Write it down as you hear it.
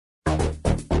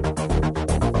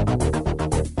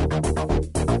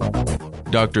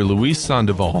Dr. Luis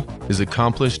Sandoval is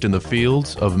accomplished in the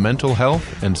fields of mental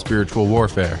health and spiritual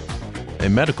warfare. A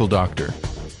medical doctor,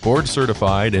 board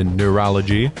certified in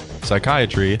neurology,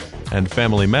 psychiatry, and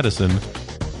family medicine,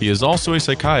 he is also a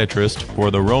psychiatrist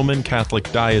for the Roman Catholic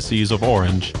Diocese of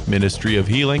Orange Ministry of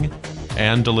Healing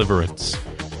and Deliverance.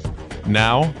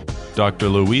 Now, Dr.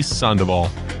 Luis Sandoval.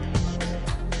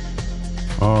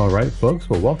 All right, folks.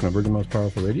 Well, welcome to Virgin Most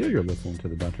Powerful Radio. You're listening to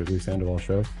the Dr. Luis Sandoval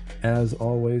Show. As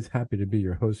always, happy to be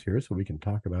your host here so we can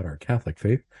talk about our Catholic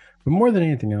faith, but more than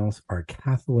anything else, our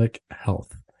Catholic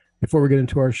health. Before we get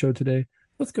into our show today,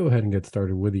 let's go ahead and get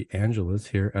started with the Angelus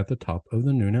here at the top of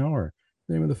the noon hour.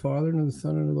 In the name of the Father, and of the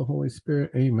Son, and of the Holy Spirit.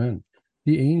 Amen.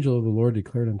 The angel of the Lord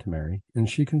declared unto Mary, and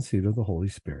she conceived of the Holy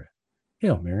Spirit.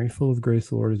 Hail Mary, full of grace,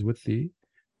 the Lord is with thee.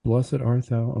 Blessed art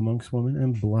thou amongst women,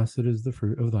 and blessed is the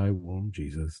fruit of thy womb,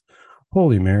 Jesus.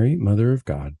 Holy Mary, Mother of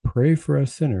God, pray for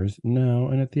us sinners, now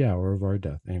and at the hour of our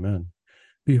death. Amen.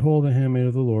 Behold, the handmaid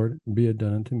of the Lord, be it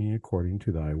done unto me according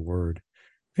to thy word.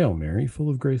 Hail Mary, full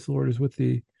of grace, the Lord is with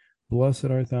thee. Blessed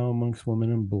art thou amongst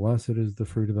women, and blessed is the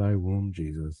fruit of thy womb,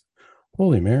 Jesus.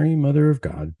 Holy Mary, Mother of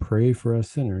God, pray for us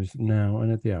sinners, now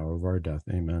and at the hour of our death.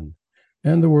 Amen.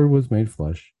 And the Word was made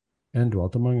flesh, and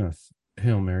dwelt among us.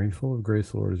 Hail Mary, full of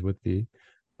grace, the Lord is with thee.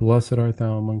 Blessed art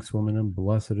thou amongst women, and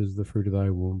blessed is the fruit of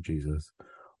thy womb, Jesus.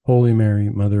 Holy Mary,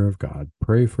 Mother of God,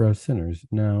 pray for us sinners,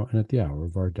 now and at the hour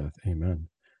of our death. Amen.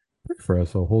 Pray for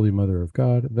us, O Holy Mother of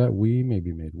God, that we may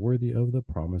be made worthy of the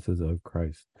promises of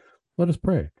Christ. Let us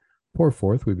pray. Pour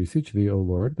forth, we beseech thee, O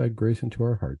Lord, thy grace into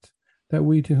our hearts, that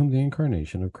we, to whom the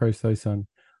incarnation of Christ thy Son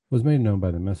was made known by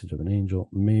the message of an angel,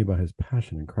 may by his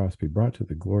passion and cross be brought to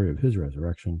the glory of his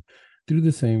resurrection, through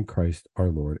the same Christ our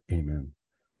Lord. Amen.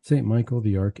 Saint Michael,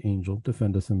 the archangel,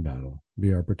 defend us in battle.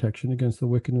 Be our protection against the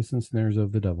wickedness and snares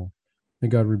of the devil. May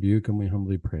God rebuke, and we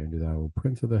humbly pray unto thou, O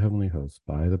Prince of the heavenly hosts,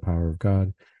 by the power of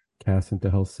God, cast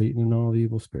into hell Satan and all the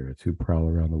evil spirits who prowl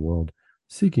around the world,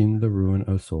 seeking the ruin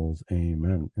of souls.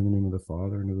 Amen. In the name of the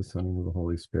Father, and of the Son, and of the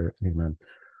Holy Spirit. Amen.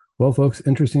 Well, folks,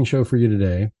 interesting show for you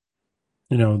today.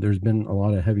 You know, there's been a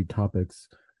lot of heavy topics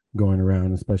going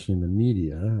around, especially in the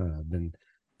media. I've been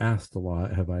asked a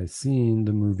lot, have I seen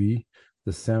the movie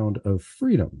The Sound of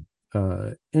Freedom?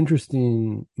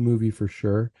 Interesting movie for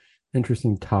sure.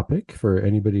 Interesting topic for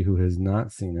anybody who has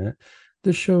not seen it.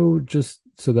 The show, just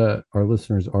so that our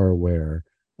listeners are aware,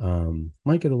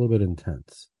 might get a little bit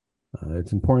intense.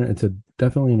 It's important. It's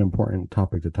definitely an important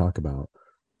topic to talk about.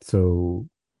 So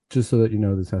just so that you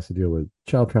know, this has to deal with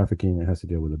child trafficking. It has to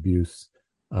deal with abuse.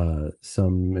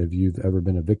 If you've ever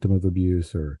been a victim of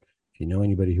abuse, or if you know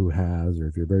anybody who has, or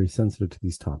if you're very sensitive to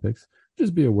these topics,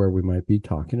 just be aware we might be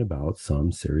talking about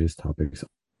some serious topics on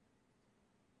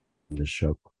this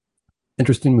show.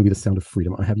 Interesting movie, The Sound of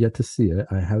Freedom. I have yet to see it.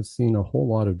 I have seen a whole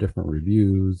lot of different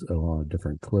reviews, a lot of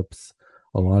different clips,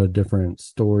 a lot of different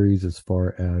stories as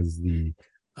far as the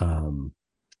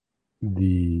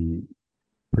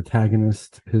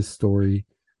protagonist, his story.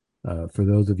 For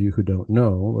those of you who don't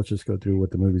know, let's just go through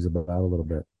what the movie's about a little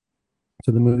bit.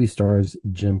 So the movie stars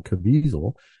Jim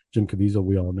Caviezel. Jim Caviezel,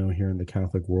 we all know here in the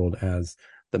Catholic world as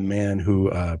the man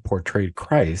who portrayed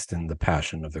Christ in The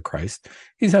Passion of the Christ.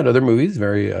 He's had other movies,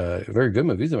 very good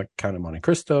movies, like Count of Monte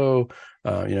Cristo.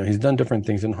 He's done different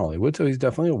things in Hollywood, so he's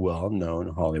definitely a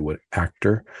well-known Hollywood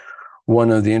actor. One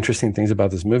of the interesting things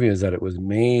about this movie is that it was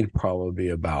made probably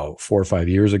about 4 or 5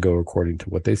 years ago, according to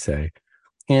what they say.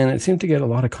 And it seemed to get a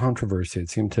lot of controversy.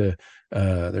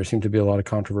 There seemed to be a lot of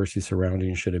controversy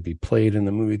surrounding, should it be played in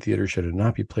the movie theater? Should it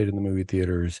not be played in the movie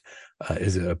theaters?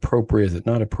 Is it appropriate? Is it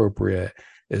not appropriate?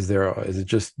 Is it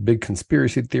just big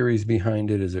conspiracy theories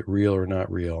behind it? Is it real or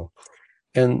not real?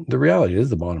 And the reality is,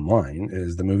 the bottom line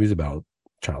is, the movie's about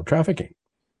child trafficking,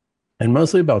 and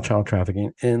mostly about child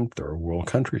trafficking in third world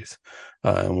countries.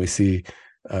 And we see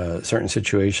certain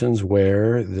situations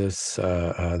where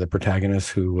the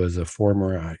protagonist, who was a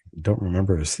former, I don't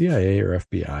remember, CIA or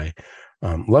FBI,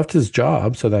 left his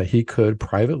job so that he could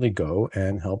privately go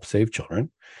and help save children.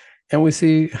 And we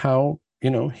see how,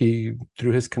 he,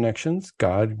 through his connections,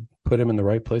 God put him in the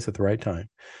right place at the right time,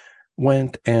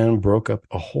 went and broke up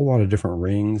a whole lot of different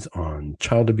rings on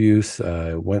child abuse,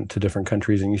 went to different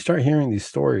countries. And you start hearing these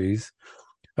stories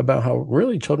about how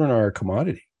really children are a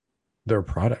commodity. They're a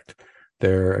product.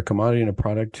 They're a commodity and a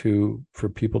product for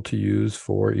people to use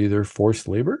for either forced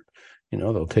labor.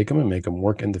 They'll take them and make them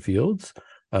work in the fields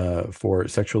for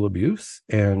sexual abuse,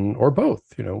 or both.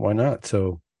 Why not?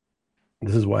 So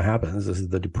this is what happens. This is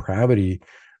the depravity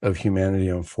of humanity,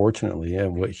 unfortunately,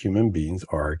 and what human beings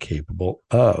are capable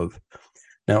of.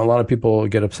 Now, a lot of people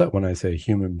get upset when I say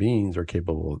human beings are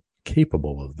capable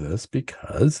of this,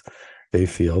 because they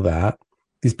feel that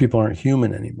these people aren't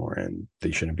human anymore, and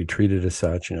they shouldn't be treated as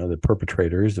such. The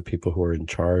perpetrators, the people who are in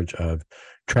charge of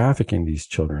trafficking these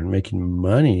children, making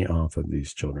money off of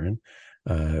these children,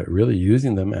 really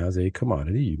using them as a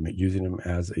commodity, using them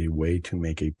as a way to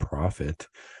make a profit.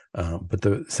 But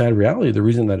the sad reality, the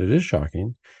reason that it is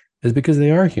shocking, is because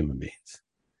they are human beings.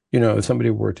 If somebody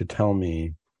were to tell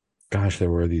me, gosh, there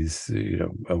were these,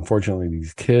 unfortunately,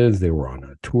 these kids, they were on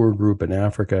a tour group in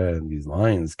Africa, and these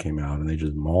lions came out and they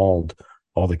just mauled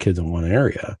all the kids in one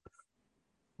area.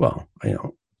 Well,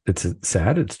 it's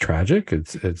sad, it's tragic,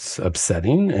 it's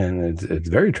upsetting, and it's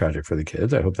very tragic for the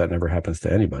kids. I hope that never happens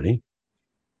to anybody.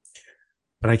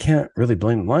 But I can't really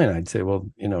blame the lion. I'd say, well,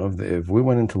 if we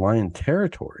went into lion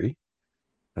territory,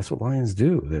 that's what lions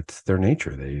do. That's their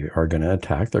nature. They are going to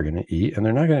attack, they're going to eat, and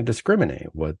they're not going to discriminate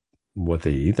what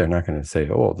they eat. They're not going to say,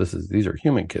 oh, these are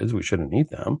human kids, we shouldn't eat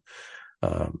them.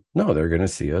 No, they're going to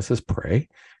see us as prey,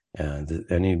 and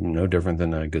no different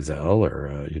than a gazelle or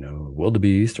a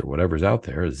wildebeest or whatever's out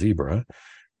there, a zebra.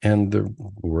 And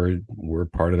we're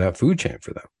part of that food chain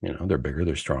for them. They're bigger,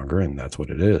 they're stronger, and that's what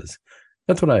it is.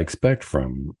 That's what I expect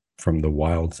from the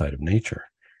wild side of nature.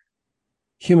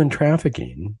 Human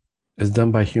trafficking is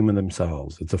done by human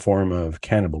themselves. It's a form of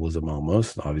cannibalism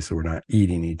almost. Obviously, we're not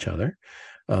eating each other,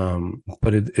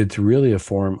 but it's really a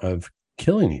form of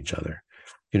killing each other.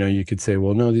 You could say,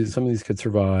 well, no, some of these could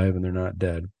survive and they're not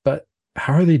dead, but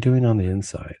how are they doing on the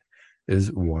inside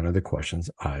is one of the questions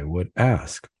I would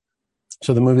ask.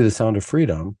 So the movie The Sound of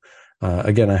Freedom,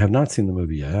 again, I have not seen the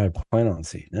movie yet. I plan on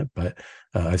seeing it, but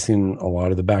I've seen a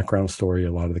lot of the background story,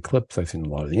 a lot of the clips. I've seen a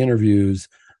lot of the interviews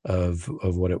of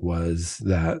what it was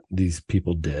that these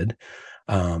people did.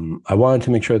 I wanted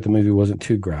to make sure that the movie wasn't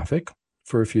too graphic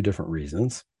for a few different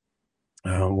reasons.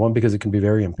 One, because it can be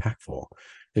very impactful.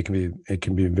 It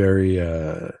can be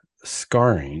very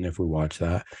scarring if we watch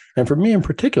that. And for me in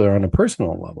particular, on a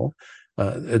personal level,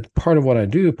 it's part of what I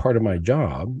do. Part of my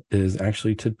job is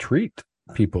actually to treat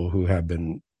people who have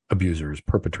been abusers,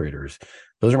 perpetrators.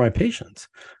 Those are my patients.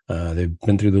 They've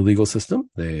been through the legal system.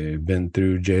 They've been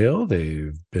through jail.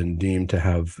 They've been deemed to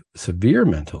have severe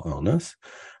mental illness.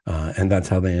 And that's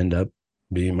how they end up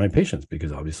being my patients,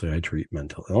 because obviously I treat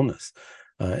mental illness.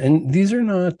 And these are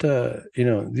not,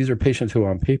 these are patients who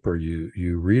on paper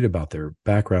you read about their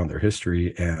background, their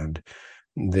history, and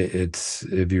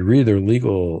if you read their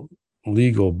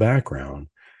legal background,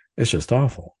 it's just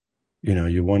awful.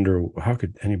 You wonder, how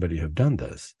could anybody have done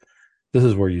this? This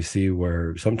is where you see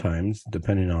where sometimes,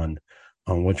 depending on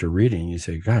what you're reading, you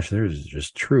say, gosh, there's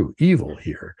just true evil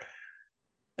here.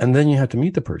 And then you have to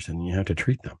meet the person, and you have to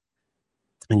treat them.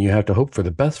 And you have to hope for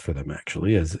the best for them,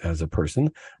 actually, as a person.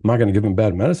 I'm not going to give them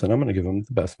bad medicine. I'm going to give them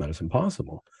the best medicine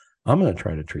possible. I'm going to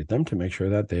try to treat them to make sure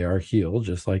that they are healed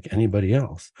just like anybody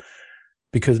else.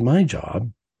 Because my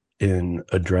job in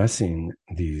addressing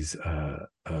these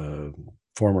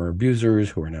former abusers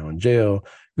who are now in jail,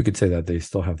 we could say that they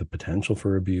still have the potential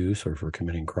for abuse or for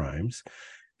committing crimes,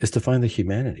 is to find the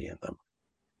humanity in them.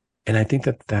 And I think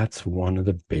that that's one of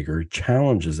the bigger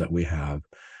challenges that we have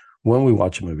when we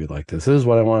watch a movie like this. This is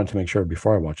what I wanted to make sure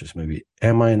before I watch this movie.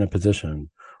 Am I in a position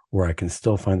where I can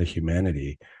still find the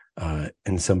humanity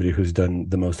in somebody who's done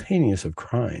the most heinous of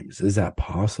crimes? Is that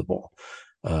possible?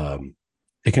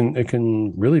 It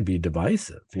can really be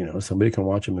divisive. Somebody can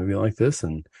watch a movie like this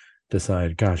and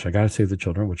decide, gosh, I got to save the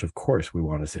children, which of course we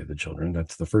want to save the children.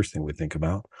 That's the first thing we think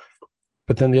about.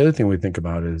 But then the other thing we think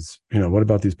about is, what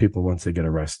about these people once they get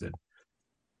arrested?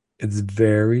 It's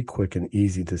very quick and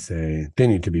easy to say they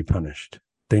need to be punished.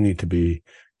 They need to be,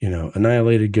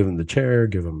 annihilated, give them the chair,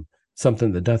 give them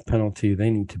something, the death penalty. They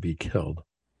need to be killed.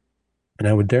 And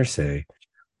I would dare say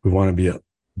we want to be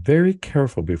very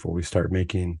careful before we start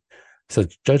making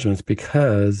such judgments,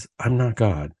 because I'm not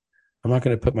God. I'm not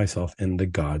going to put myself in the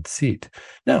God seat.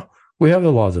 Now, we have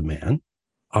the laws of man.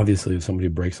 Obviously, if somebody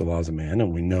breaks the laws of man,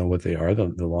 and we know what they are,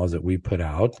 the laws that we put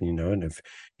out, and if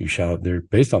you shout, they're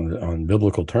based on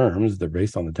biblical terms. They're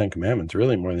based on the 10 Commandments,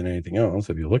 really, more than anything else.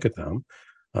 If you look at them,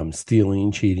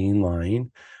 stealing, cheating,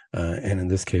 lying, and in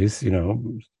this case,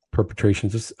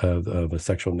 perpetrations of a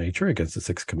sexual nature against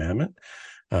the 6th commandment,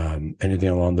 anything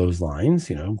along those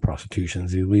lines, prostitution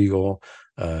is illegal,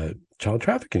 child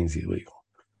trafficking is illegal.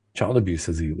 Child abuse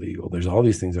is illegal. There's all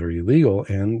these things that are illegal,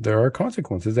 and there are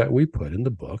consequences that we put in the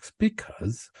books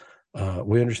because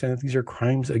we understand that these are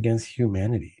crimes against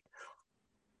humanity.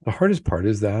 The hardest part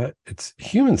is that it's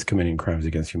humans committing crimes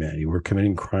against humanity. We're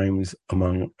committing crimes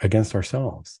against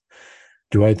ourselves.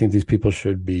 Do I think these people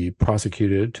should be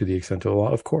prosecuted to the extent of the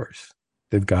law? Of course.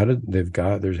 There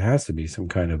has to be some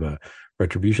kind of a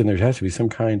retribution. There has to be some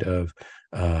kind of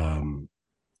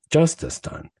justice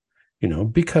done.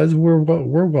 because we're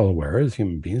well aware as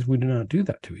human beings, we do not do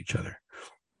that to each other.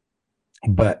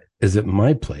 But is it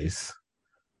my place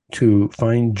to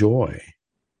find joy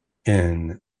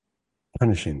in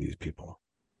punishing these people?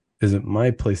 Is it my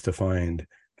place to find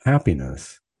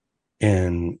happiness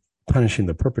in punishing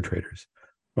the perpetrators?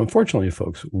 Unfortunately,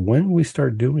 folks, when we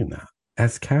start doing that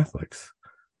as Catholics,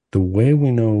 the way we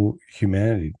know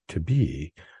humanity to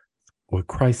be, what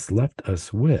Christ left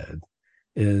us with,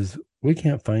 is we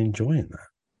can't find joy in that.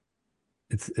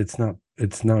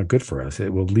 It's not good for us.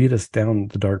 It will lead us down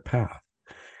the dark path.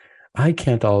 I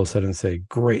can't all of a sudden say,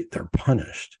 great, they're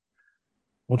punished.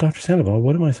 Well, Dr. Sandoval,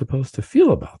 what am I supposed to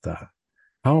feel about that?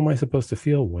 How am I supposed to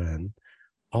feel when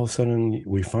all of a sudden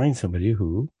we find somebody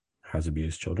who has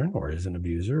abused children or is an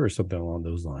abuser or something along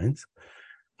those lines?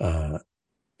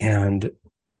 And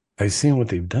I've seen what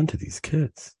they've done to these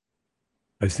kids.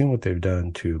 I've seen what they've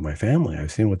done to my family.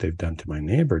 I've seen what they've done to my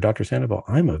neighbor. Dr. Sandoval,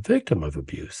 I'm a victim of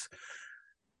abuse.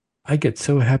 I get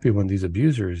so happy when these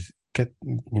abusers get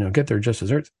their just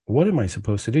desserts. What am I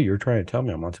supposed to do? You're trying to tell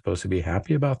me I'm not supposed to be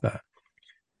happy about that.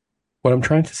 What I'm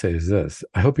trying to say is this.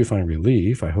 I hope you find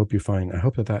relief. I hope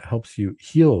that helps you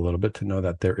heal a little bit to know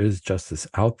that there is justice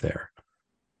out there.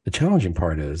 The challenging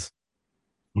part is,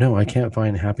 no, I can't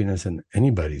find happiness in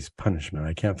anybody's punishment.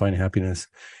 I can't find happiness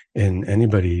in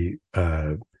anybody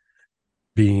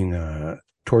being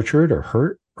tortured or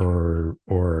hurt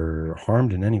or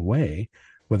harmed in any way,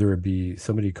 whether it be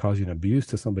somebody causing abuse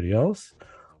to somebody else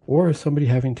or somebody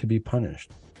having to be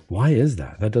punished. Why is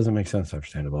that? That doesn't make sense,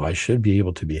 understandable. I should be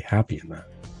able to be happy in that.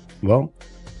 Well,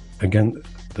 again,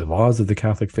 the laws of the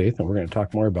Catholic faith, and we're going to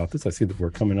talk more about this. I see that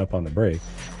we're coming up on the break.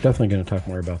 Definitely going to talk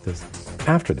more about this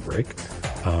after the break.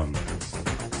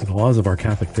 The laws of our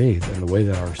Catholic faith and the way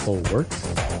that our soul works,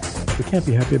 we can't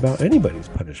be happy about anybody's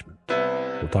punishment.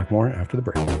 We'll talk more after the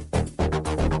break.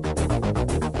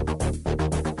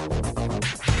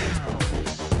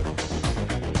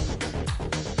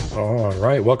 All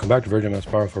right. Welcome back to Virgin Most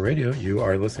Powerful Radio. You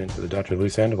are listening to the Dr. Louis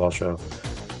Sandoval Show.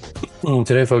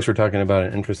 Today, folks, we're talking about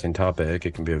an interesting topic.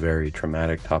 It can be a very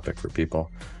traumatic topic for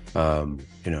people.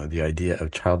 The idea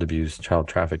of child abuse, child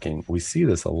trafficking. We see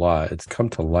this a lot. It's come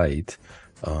to light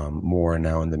more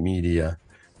now in the media,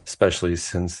 especially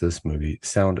since this movie,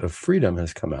 Sound of Freedom,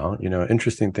 has come out.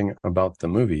 Interesting thing about the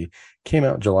movie, came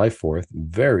out July 4th,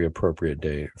 very appropriate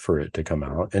day for it to come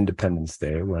out, Independence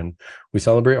Day, when we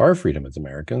celebrate our freedom as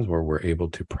Americans, where we're able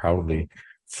to proudly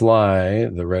fly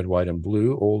the red, white, and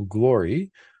blue, Old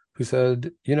Glory, who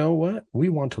said, you know what? We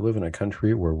want to live in a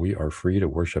country where we are free to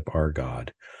worship our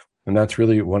God. And that's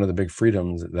really one of the big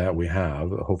freedoms that we have.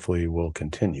 Hopefully will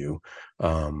continue.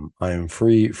 I am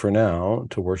free for now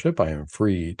to worship. I am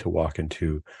free to walk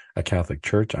into a Catholic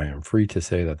church. I am free to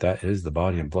say that is the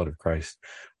body and blood of Christ.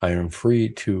 I am free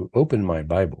to open my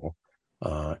Bible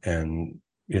and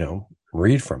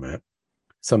read from it.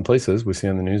 Some places we see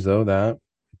on the news, though,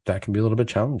 that can be a little bit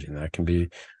challenging. That can be,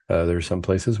 there's some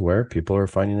places where people are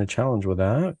finding a challenge with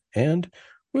that. And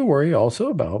we worry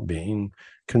also about being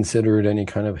considered any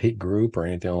kind of hate group or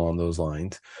anything along those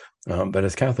lines. But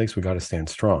as Catholics, we got to stand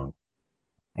strong.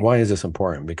 Why is this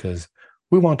important? Because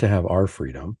we want to have our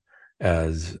freedom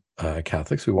as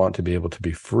Catholics. We want to be able to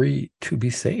be free to be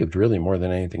saved, really, more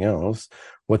than anything else.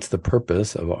 What's the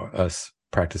purpose of us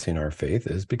practicing our faith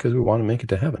is because we want to make it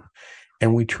to heaven.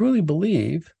 And we truly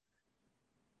believe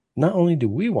not only do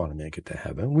we want to make it to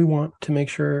heaven, we want to make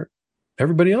sure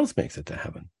everybody else makes it to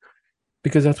heaven.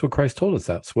 Because that's what Christ told us.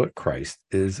 That's what Christ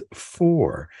is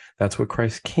for. That's what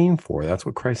Christ came for. That's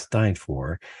what Christ died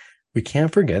for. We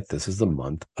can't forget this is the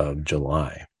month of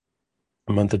July.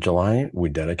 The month of July, we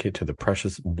dedicate to the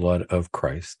precious blood of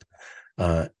Christ.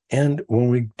 And when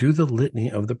we do the litany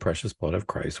of the precious blood of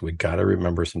Christ, we got to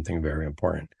remember something very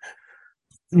important.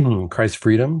 Christ's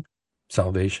freedom,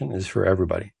 salvation is for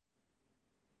everybody,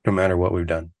 no matter what we've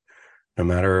done, no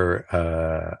matter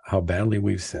how badly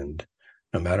we've sinned,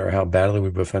 no matter how badly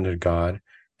we've offended God,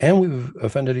 and we've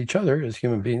offended each other as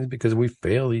human beings because we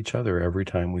fail each other every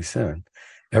time we sin.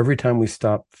 Every time we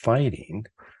stop fighting,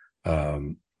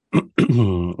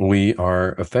 we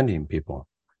are offending people.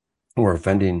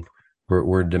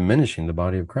 We're diminishing the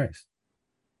body of Christ.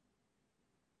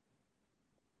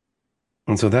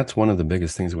 And so that's one of the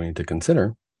biggest things we need to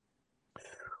consider.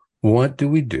 What do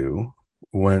we do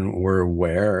when we're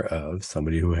aware of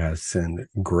somebody who has sinned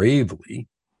gravely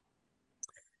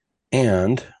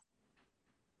and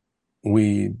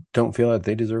we don't feel that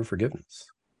they deserve forgiveness?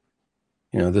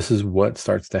 This is what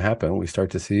starts to happen. We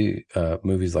start to see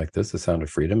movies like this, The Sound of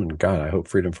Freedom, and God, I hope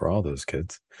freedom for all those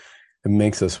kids. It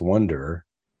makes us wonder,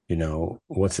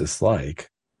 what's this like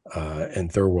in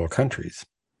third world countries?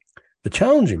 The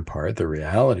challenging part, the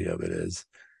reality of it is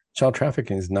child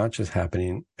trafficking is not just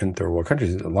happening in third world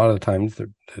countries. A lot of the times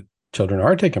the children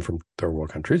are taken from third world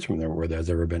countries from there where there's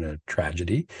ever been a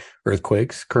tragedy,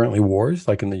 earthquakes, currently wars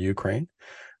like in the Ukraine,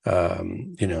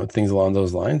 things along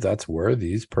those lines. That's where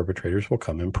these perpetrators will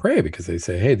come and pray because they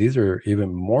say, hey, these are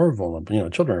even more vulnerable.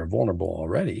 Children are vulnerable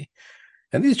already.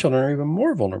 And these children are even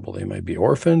more vulnerable. They might be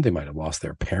orphaned. They might have lost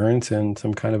their parents in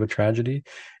some kind of a tragedy.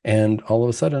 And all of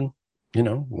a sudden,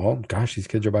 well, gosh, these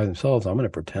kids are by themselves. I'm going to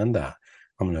pretend that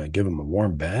I'm going to give them a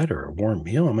warm bed or a warm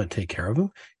meal. I'm going to take care of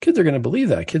them. Kids are going to believe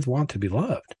that. Kids want to be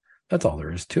loved. That's all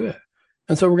there is to it.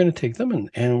 And so we're going to take them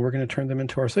and we're going to turn them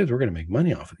into our slaves. We're going to make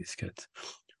money off of these kids.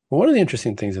 Well, one of the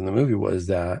interesting things in the movie was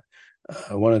that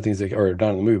one of the things or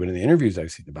not in the movie, but in the interviews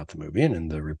I've seen about the movie and in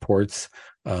the reports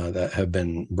that have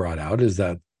been brought out is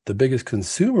that the biggest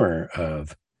consumer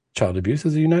of child abuse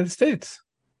is the United States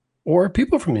or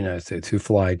people from the United States who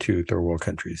fly to third world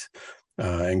countries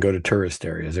and go to tourist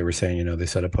areas. They were saying, they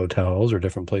set up hotels or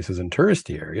different places in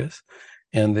touristy areas.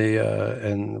 And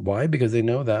and why? Because they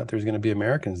know that there's going to be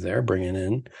Americans there bringing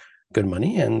in good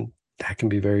money, and that can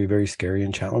be very, very scary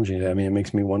and challenging. I mean, it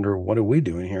makes me wonder, what are we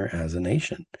doing here as a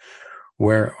nation?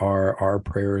 Where are our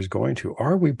prayers going to?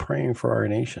 Are we praying for our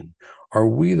nation? Are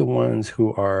we the ones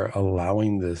who are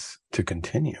allowing this to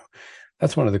continue?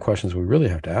 That's one of the questions we really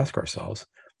have to ask ourselves.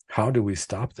 How do we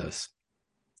stop this?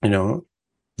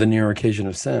 The near occasion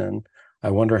of sin, I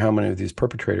wonder how many of these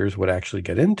perpetrators would actually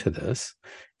get into this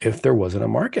if there wasn't a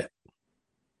market.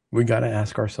 We got to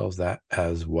ask ourselves that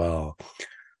as well.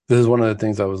 This is one of the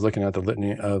things I was looking at, the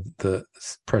litany of the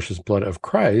precious blood of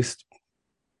Christ.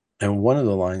 And one of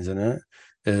the lines in it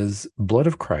is blood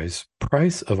of Christ,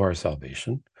 price of our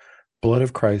salvation, blood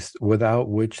of Christ, without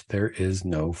which there is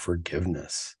no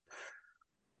forgiveness.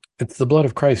 It's the blood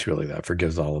of Christ really that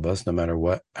forgives all of us, no matter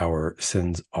what our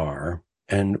sins are.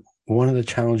 And one of the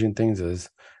challenging things is,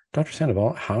 Dr.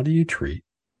 Sandoval, how do you treat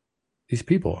these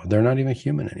people? They're not even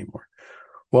human anymore.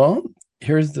 Well,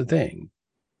 here's the thing.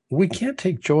 We can't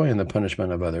take joy in the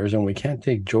punishment of others, and we can't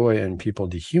take joy in people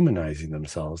dehumanizing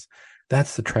themselves.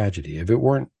 That's the tragedy. If it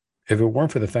weren't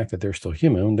for the fact that they're still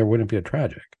human, there wouldn't be a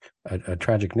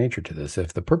tragic nature to this.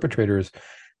 If the perpetrators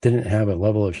didn't have a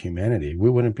level of humanity, we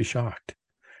wouldn't be shocked.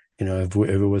 If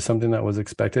it was something that was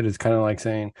expected, it's kind of like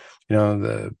saying,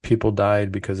 the people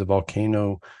died because a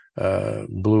volcano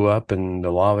blew up and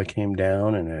the lava came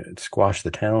down and it squashed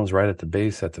the towns right at the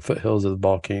base, at the foothills of the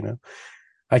volcano.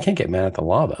 I can't get mad at the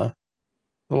lava.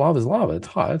 The lava is lava. It's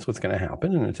hot. It's what's going to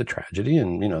happen. And it's a tragedy.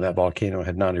 And, that volcano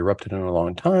had not erupted in a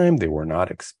long time. They were not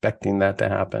expecting that to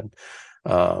happen.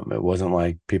 It wasn't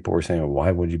like people were saying, well,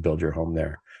 why would you build your home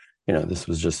there? This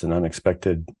was just an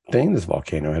unexpected thing. This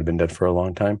volcano had been dead for a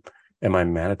long time. Am I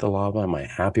mad at the lava? Am I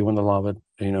happy when the lava,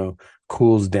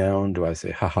 cools down? Do I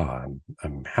say, haha,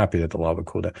 I'm happy that the lava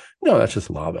cooled down? No, that's just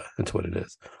lava. That's what it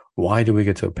is. Why do we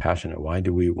get so passionate? Why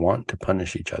do we want to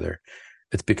punish each other?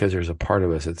 It's because there's a part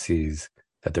of us that sees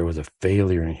that there was a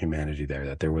failure in humanity there,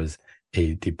 that there was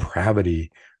a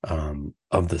depravity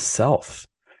of the self.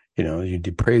 You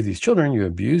deprave these children, you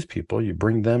abuse people, you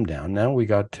bring them down. Now we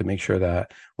got to make sure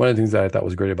that one of the things that I thought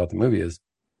was great about the movie is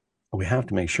we have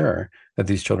to make sure that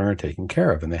these children are taken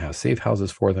care of and they have safe houses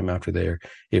for them after they're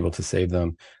able to save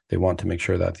them. They want to make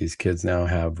sure that these kids now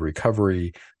have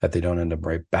recovery, that they don't end up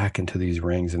right back into these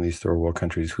rings in these third world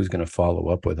countries. Who's going to follow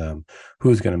up with them?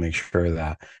 Who's going to make sure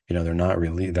that, they're not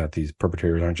really, that these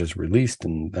perpetrators aren't just released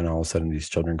and then all of a sudden these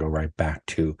children go right back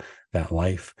to that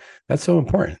life. That's so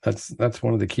important. That's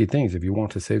one of the key things. If you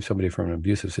want to save somebody from an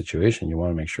abusive situation, you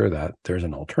want to make sure that there's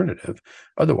an alternative.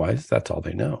 Otherwise, that's all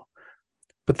they know.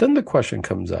 But then the question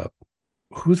comes up,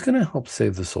 who's going to help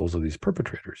save the souls of these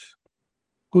perpetrators?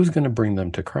 Who's going to bring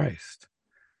them to Christ?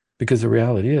 Because the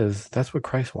reality is, that's what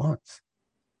Christ wants.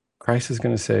 Christ is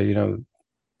going to say,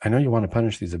 I know you want to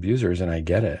punish these abusers, and I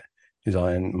get it.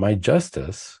 And my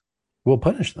justice will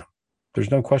punish them.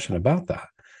 There's no question about that.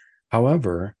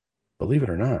 However, believe it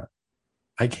or not,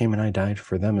 I came and I died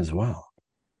for them as well.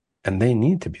 And they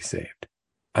need to be saved.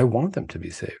 I want them to be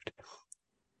saved.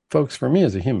 Folks, for me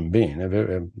as a human being,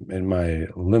 in my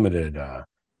limited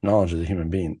knowledge as a human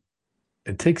being,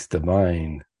 it takes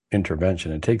divine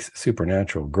intervention. It takes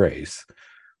supernatural grace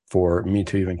for me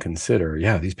to even consider,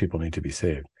 these people need to be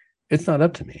saved. It's not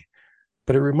up to me.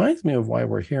 But it reminds me of why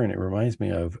we're here, and it reminds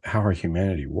me of how our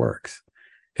humanity works.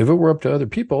 If it were up to other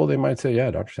people, they might say,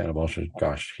 Dr. Sandoval,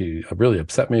 gosh, he really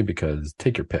upset me because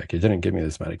take your pick. He didn't give me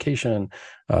this medication.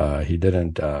 He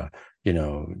didn't...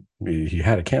 he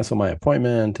had to cancel my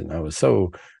appointment and I was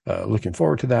so looking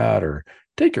forward to that, or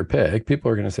take your pick.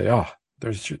 People are going to say,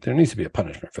 there needs to be a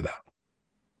punishment for that.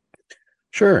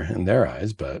 Sure, in their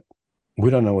eyes, but We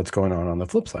don't know what's going on the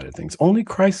flip side of things. Only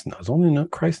Christ knows.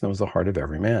 Christ knows the heart of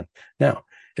every man. Now,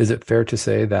 is it fair to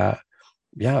say that,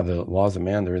 yeah, the laws of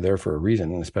man, they're there for a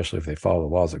reason, and especially if they follow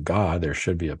the laws of God, there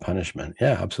should be a punishment?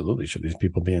 Yeah, absolutely. Should these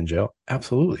people be in jail?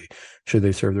 Absolutely. Should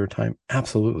they serve their time?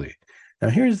 Absolutely. Now,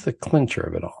 here's the clincher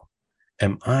of it all.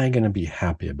 Am I going to be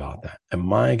happy about that?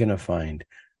 Am I going to find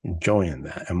joy in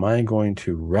that? Am I going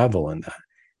to revel in that?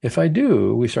 If I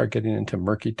do, we start getting into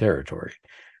murky territory,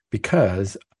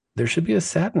 because there should be a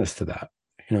sadness to that.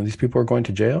 These people are going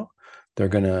to jail. They're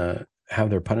going to have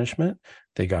their punishment.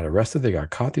 They got arrested. They got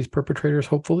caught, these perpetrators,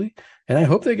 hopefully. And I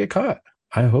hope they get caught.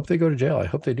 I hope they go to jail. I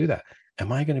hope they do that.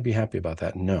 Am I going to be happy about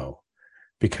that? No,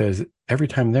 because every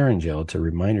time they're in jail, it's a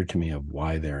reminder to me of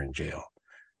why they're in jail.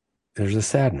 There's a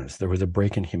sadness. There was a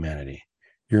break in humanity.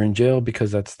 You're in jail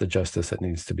because that's the justice that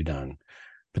needs to be done.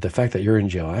 But the fact that you're in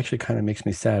jail actually kind of makes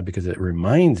me sad, because it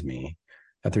reminds me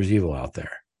that there's evil out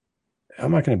there.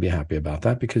 I'm not going to be happy about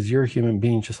that, because you're a human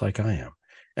being just like I am.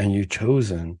 And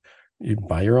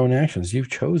by your own actions, you've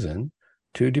chosen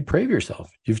to deprave yourself.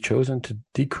 You've chosen to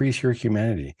decrease your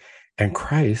humanity. And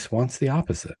Christ wants the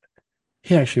opposite.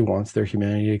 He actually wants their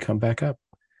humanity to come back up.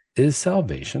 Is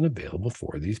salvation available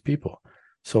for these people?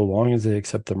 So long as they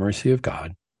accept the mercy of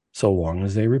God, so long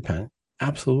as they repent,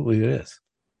 absolutely it is.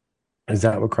 Is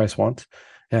that what Christ wants?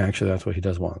 Yeah, actually, that's what he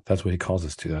does want. That's what he calls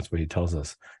us to. That's what he tells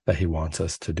us that he wants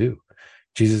us to do.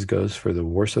 Jesus goes for the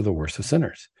worst of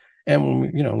sinners. And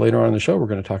when later on in the show, we're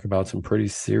going to talk about some pretty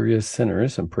serious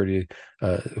sinners and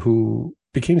who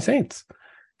became saints,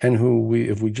 and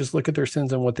if we just look at their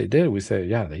sins and what they did, we say,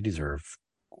 yeah, they deserve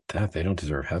death. They don't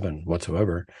deserve heaven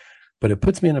whatsoever. But it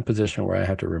puts me in a position where I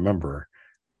have to remember,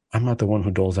 I'm not the one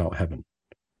who doles out heaven.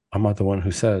 I'm not the one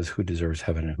who says who deserves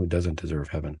heaven and who doesn't deserve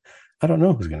heaven. I don't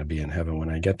know who's going to be in heaven when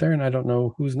I get there, and I don't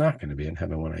know who's not going to be in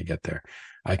heaven when I get there.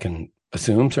 I can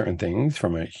assume certain things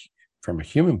from a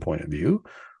human point of view,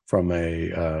 from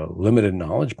a limited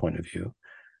knowledge point of view,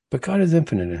 but God is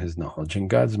infinite in his knowledge, and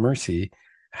God's mercy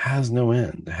has no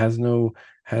end.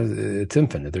 It's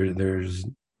infinite. There's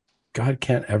God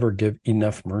can't ever give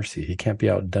enough mercy. He can't be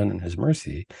outdone in his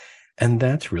mercy. And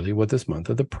that's really what this month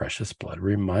of the precious blood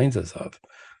reminds us of.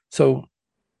 So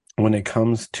when it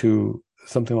comes to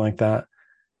something like that,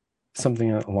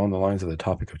 something along the lines of the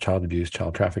topic of child abuse,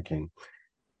 child trafficking,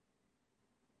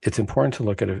 it's important to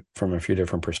look at it from a few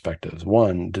different perspectives.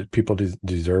 One, do people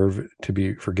deserve to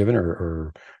be forgiven,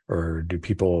 or do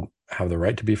people have the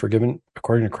right to be forgiven?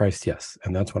 According to Christ, yes.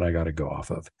 And that's what I got to go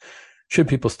off of. Should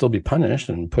people still be punished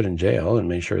and put in jail and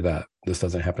make sure that this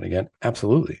doesn't happen again?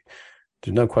 Absolutely.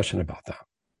 There's no question about that.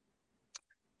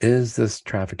 Is this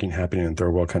trafficking happening in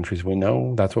third world countries? We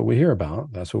know that's what we hear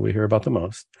about. That's what we hear about the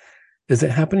most. Is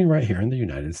it happening right here in the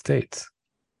United States?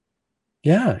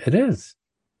 Yeah, it is.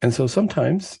 And so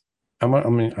sometimes I'm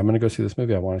going to go see this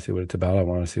movie. I want to see what it's about. I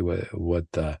want to see what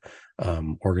the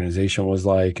organization was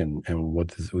like, and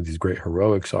what these great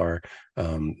heroics are,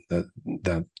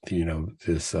 that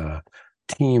this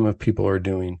team of people are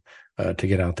doing to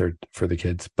get out there for the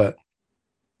kids. But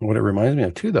what it reminds me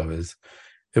of too, though, is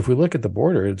if we look at the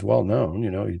border, it's well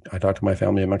known. I talked to my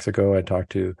family in Mexico. I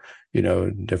talked to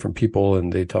different people,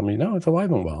 and they tell me, no, it's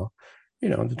alive and well.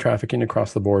 The trafficking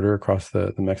across the border, across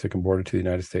the Mexican border to the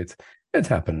United States, it's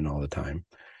happening all the time.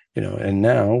 And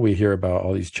now we hear about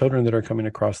all these children that are coming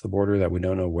across the border that we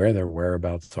don't know where their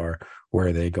whereabouts are. Where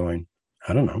are they going?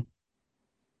 I don't know.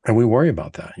 And we worry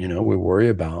about that. We worry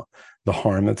about the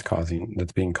harm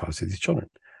that's being caused to these children.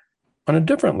 On a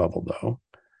different level, though,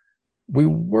 we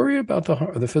worry about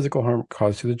the physical harm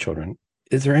caused to the children.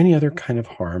 Is there any other kind of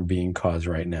harm being caused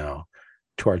right now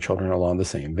to our children along the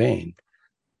same vein?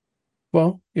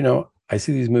 Well, I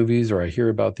see these movies or I hear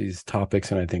about these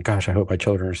topics and I think, gosh, I hope my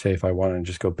children are safe. I want to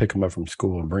just go pick them up from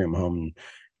school and bring them home and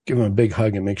give them a big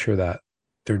hug and make sure that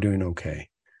they're doing okay.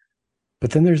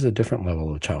 But then there's a different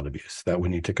level of child abuse that we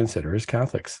need to consider as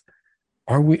Catholics.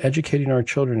 Are we educating our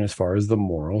children as far as the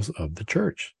morals of the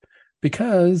church?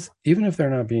 Because even if they're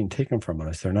not being taken from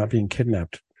us, they're not being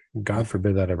kidnapped, God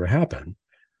forbid that ever happen.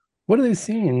 What are they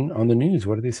seeing on the news?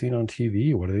 What are they seeing on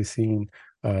TV? What are they seeing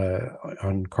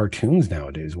on cartoons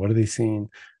nowadays? What are they seeing,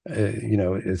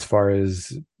 as far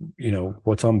as,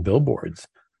 what's on billboards?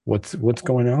 What's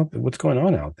going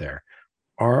on out there?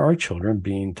 Are our children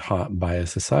being taught by a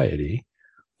society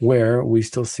where we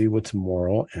still see what's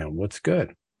moral and what's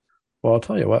good? Well, I'll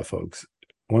tell you what, folks,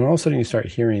 when all of a sudden you start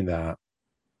hearing that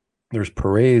there's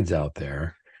parades out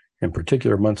there in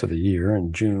particular months of the year,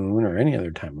 in June or any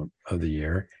other time of the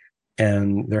year,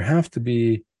 and there have to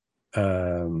be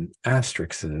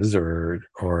asterisks or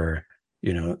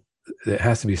it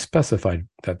has to be specified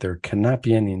that there cannot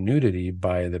be any nudity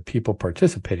by the people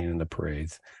participating in the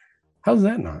parades. How's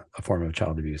that not a form of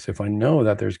child abuse? If I know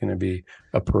that there's going to be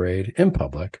a parade in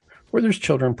public where there's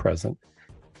children present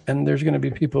and there's going to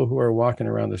be people who are walking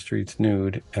around the streets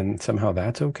nude and somehow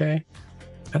that's okay,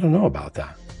 I don't know about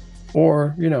that.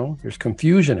 Or, there's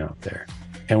confusion out there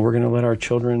and we're going to let our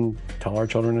children tell our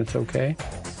children it's okay.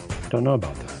 Don't know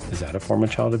about that. Is that a form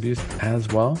of child abuse as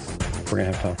well? We're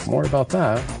going to have to talk more about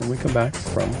that when we come back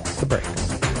from the break.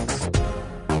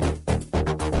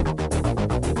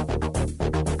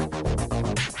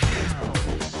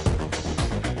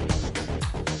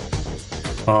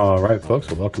 All right, folks.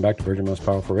 Well, welcome back to Virgin Most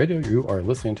Powerful Radio. You are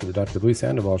listening to the Dr. Luis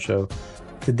Sandoval Show.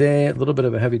 Today, a little bit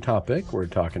of a heavy topic. We're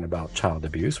talking about child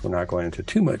abuse. We're not going into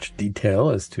too much detail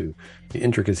as to the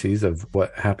intricacies of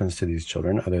what happens to these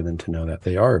children, other than to know that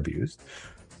they are abused.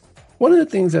 One of the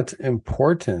things that's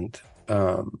important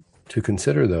to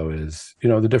consider, though, is,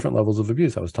 the different levels of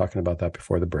abuse. I was talking about that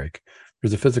before the break.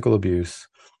 There's the physical abuse.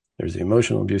 There's the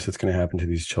emotional abuse that's going to happen to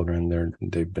these children.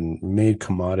 They've been made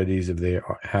commodities if they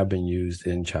have been used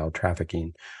in child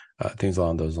trafficking, things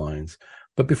along those lines.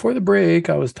 But before the break,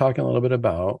 I was talking a little bit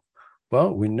about,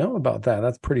 well, we know about that.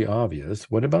 That's pretty obvious.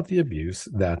 What about the abuse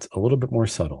that's a little bit more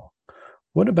subtle?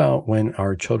 What about when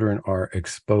our children are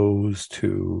exposed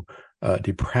to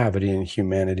depravity and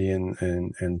humanity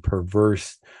and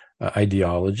perverse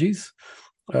ideologies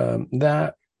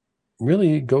that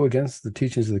really go against the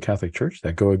teachings of the Catholic Church,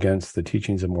 that go against the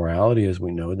teachings of morality as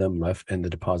we know them left in the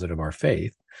deposit of our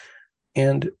faith?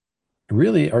 And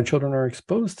really, our children are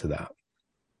exposed to that.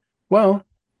 Well,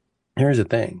 here's the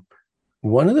thing.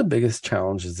 One of the biggest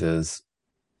challenges is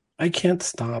I can't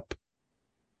stop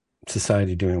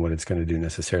society doing what it's going to do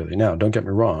necessarily. Now, don't get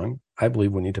me wrong. I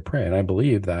believe we need to pray, and I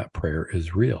believe that prayer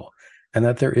is real and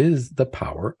that there is the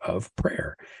power of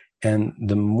prayer. And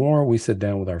the more we sit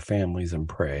down with our families and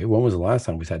pray, when was the last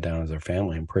time we sat down as our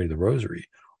family and prayed the Rosary?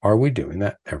 Are we doing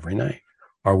that every night?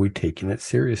 Are we taking it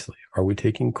seriously? Are we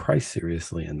taking Christ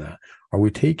seriously in that? Are we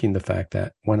taking the fact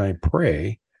that when I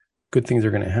pray, good things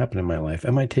are going to happen in my life?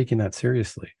 Am I taking that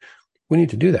seriously? We need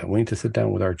to do that. We need to sit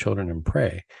down with our children and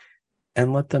pray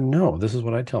and let them know. This is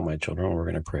what I tell my children when we're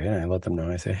going to pray. And I let them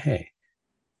know, I say, hey,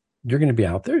 you're going to be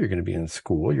out there. You're going to be in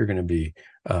school. You're going to be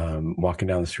walking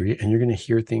down the street and you're going to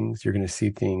hear things. You're going to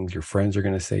see things. Your friends are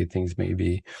going to say things.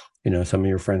 Maybe, some of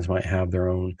your friends might have their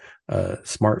own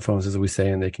smartphones, as we say,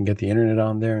 and they can get the internet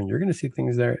on there. And you're going to see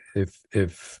things there.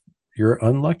 If you're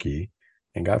unlucky,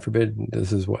 and God forbid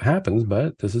this is what happens,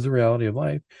 but this is the reality of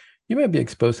life, you might be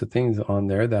exposed to things on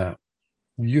there that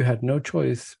you had no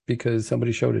choice because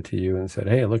somebody showed it to you and said,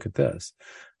 hey, look at this.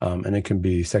 And it can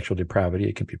be sexual depravity.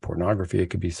 It could be pornography. It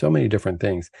could be so many different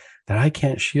things that I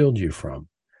can't shield you from.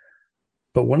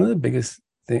 But one of the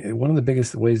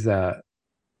biggest ways that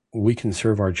we can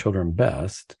serve our children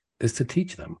best is to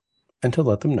teach them and to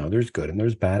let them know there's good and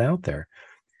there's bad out there.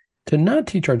 To not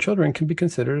teach our children can be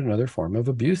considered another form of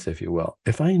abuse, if you will.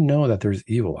 If I know that there's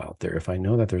evil out there, if I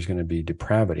know that there's going to be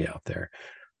depravity out there,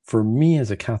 for me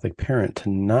as a Catholic parent to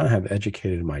not have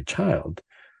educated my child,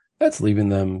 that's leaving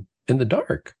them in the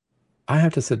dark. I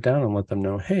have to sit down and let them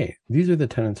know, hey, these are the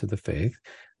tenets of the faith.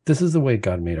 This is the way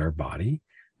God made our body.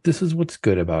 This is what's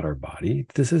good about our body.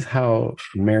 This is how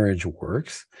marriage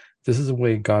works. This is the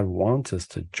way God wants us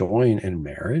to join in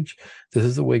marriage. This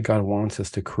is the way God wants us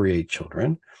to create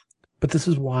children. But this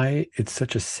is why it's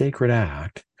such a sacred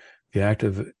act, the act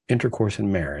of intercourse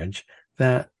in marriage,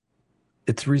 that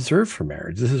it's reserved for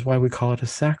marriage. This is why we call it a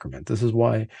sacrament. This is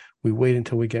why we wait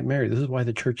until we get married. This is why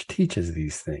the church teaches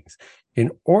these things in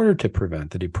order to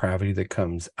prevent the depravity that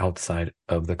comes outside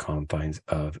of the confines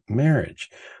of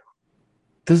marriage.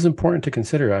 This is important to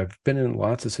consider. I've been in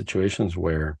lots of situations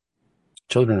where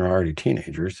children are already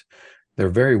teenagers. They're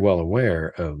very well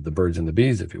aware of the birds and the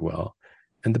bees, if you will.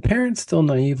 And the parents still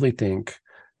naively think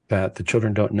that the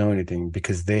children don't know anything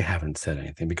because they haven't said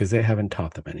anything, because they haven't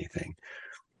taught them anything.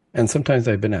 And sometimes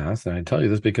I've been asked, and I tell you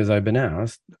this because I've been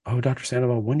asked, oh, Dr.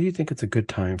 Sandoval, when do you think it's a good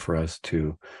time for us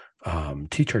to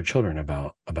teach our children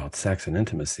about sex and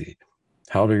intimacy?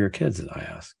 How old are your kids? I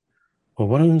ask. Well,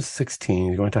 one of them's 16.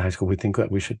 He's going to high school. We think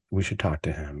that we should talk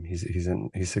to him. He's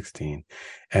 16,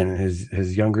 and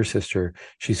his younger sister,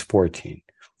 she's 14.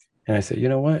 And I said, you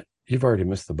know what? You've already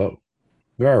missed the boat.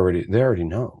 They already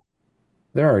know.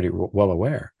 They're already well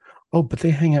aware. Oh, but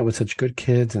they hang out with such good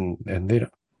kids, and they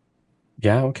don't.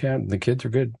 Yeah, okay, the kids are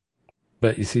good,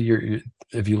 but you see, you're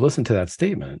if you listen to that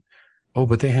statement, oh,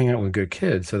 but they hang out with good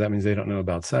kids, so that means they don't know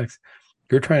about sex.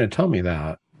 You're trying to tell me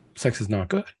that sex is not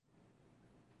good,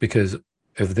 because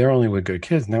if they're only with good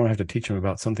kids, now I have to teach them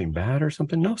about something bad or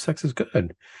something. No, sex is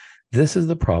good. This is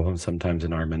the problem sometimes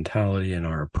in our mentality and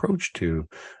our approach to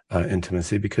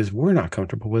intimacy, because we're not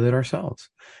comfortable with it ourselves.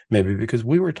 Maybe because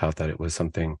we were taught that it was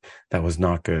something that was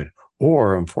not good.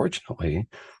 Or unfortunately,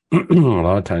 a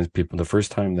lot of times people, the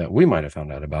first time that we might have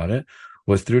found out about it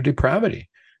was through depravity.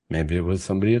 Maybe it was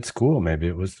somebody at school. Maybe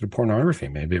it was through pornography.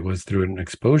 Maybe it was through an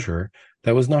exposure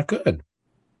that was not good.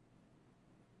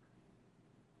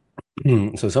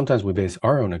 So sometimes we base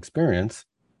our own experience,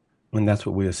 and that's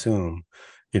what we assume.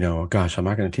 Gosh, I'm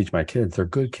not going to teach my kids. They're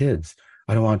good kids.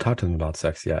 I don't want to talk to them about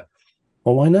sex yet.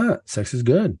 Well, why not? Sex is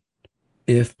good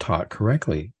if taught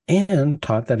correctly and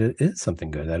taught that it is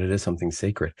something good, that it is something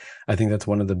sacred. I think that's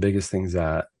one of the biggest things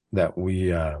that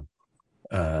we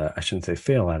I shouldn't say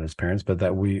fail at as parents, but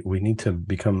that we need to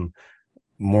become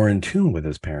more in tune with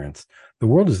as parents. The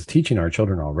world is teaching our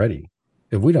children already.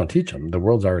 If we don't teach them, the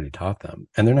world's already taught them,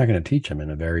 and they're not going to teach them in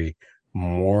a very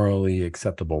morally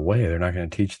acceptable way. They're not going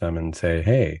to teach them and say,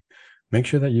 "Hey, make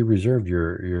sure that you reserve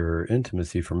your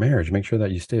intimacy for marriage. Make sure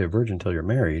that you stay a virgin until you're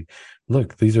married.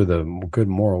 Look, these are the good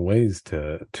moral ways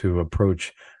to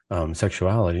approach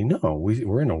sexuality." No,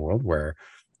 we're in a world where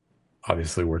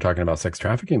obviously we're talking about sex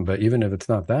trafficking, but even if it's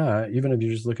not that, even if you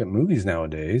just look at movies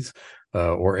nowadays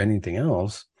or anything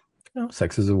else,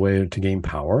 sex is a way to gain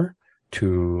power,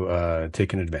 to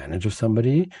take an advantage of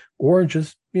somebody, or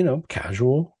just,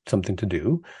 casual, something to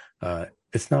do.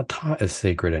 It's not taught as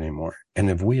sacred anymore. And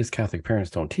if we as Catholic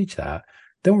parents don't teach that,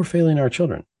 then we're failing our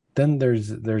children. Then there's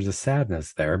a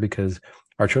sadness there, because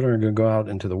our children are going to go out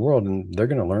into the world and they're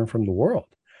going to learn from the world.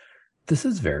 This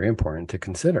is very important to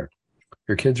consider.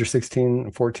 Your kids are 16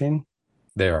 and 14,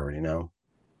 they already know.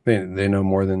 They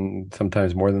know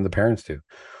sometimes more than the parents do.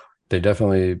 They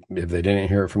definitely, if they didn't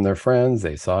hear it from their friends,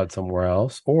 they saw it somewhere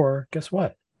else. Or guess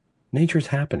what? Nature's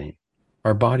happening.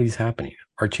 Our body's happening.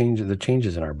 The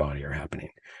changes in our body are happening.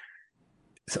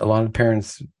 So a lot of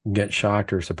parents get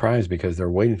shocked or surprised because they're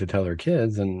waiting to tell their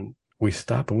kids, and we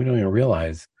stop and we don't even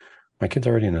realize my kid's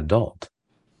already an adult.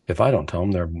 If I don't tell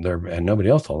them, and nobody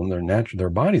else told them, their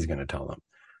body's going to tell them.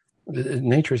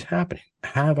 Nature's happening.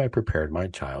 Have I prepared my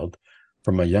child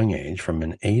from a young age, from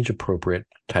an age appropriate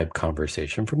type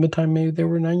conversation, from the time maybe they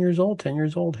were 9 years old, 10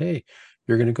 years old? Hey,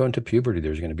 you're going to go into puberty.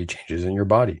 There's going to be changes in your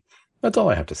body. That's all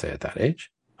I have to say at that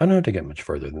age. I don't have to get much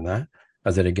further than that.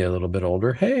 As they get a little bit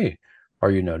older, hey,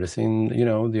 are you noticing,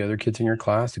 the other kids in your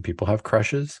class? Do people have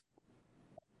crushes?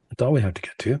 That's all we have to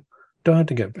get to. Don't have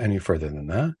to get any further than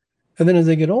that. And then as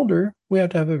they get older, we have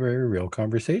to have a very real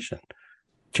conversation.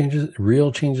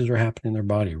 Real changes are happening in their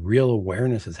body. Real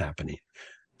awareness is happening.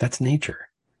 That's nature.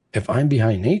 If I'm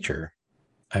behind nature,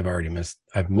 I've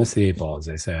missed the eight ball, as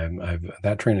they say.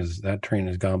 That train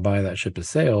has gone by. That ship has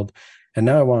sailed, and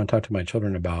now I want to talk to my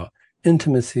children about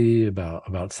intimacy,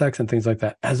 about sex, and things like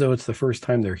that, as though it's the first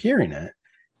time they're hearing it.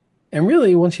 And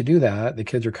really, once you do that, the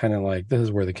kids are kind of like, this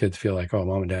is where the kids feel like, oh,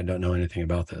 mom and dad don't know anything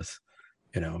about this,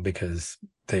 because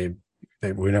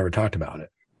we never talked about it.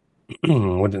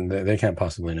 They can't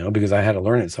possibly know because I had to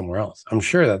learn it somewhere else. I'm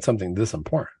sure that's something this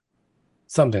important,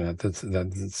 something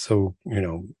that's so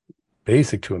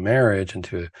basic to a marriage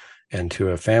and to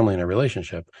a family and a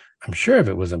relationship. I'm sure if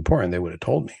it was important, they would have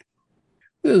told me.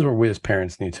 This is where we as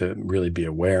parents need to really be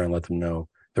aware and let them know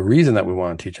the reason that we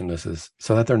want to teach them this is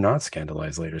so that they're not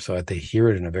scandalized later, so that they hear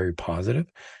it in a very positive,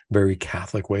 very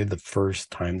Catholic way the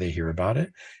first time they hear about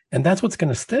it, and that's what's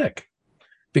going to stick.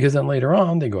 Because then later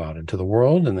on, they go out into the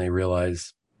world and they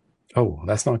realize, oh,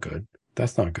 that's not good.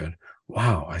 That's not good.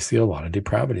 Wow, I see a lot of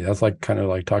depravity. That's kind of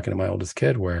like talking to my oldest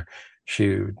kid, where she,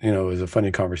 it was a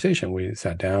funny conversation. We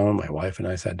sat down, my wife and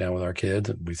I sat down with our kids,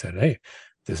 and we said, hey,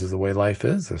 this is the way life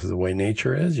is. This is the way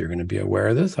nature is. You're going to be aware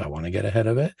of this. I want to get ahead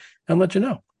of it and let you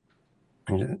know.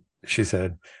 And she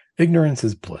said, ignorance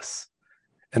is bliss.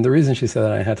 And the reason she said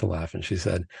that, I had to laugh. And she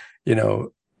said,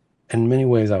 in many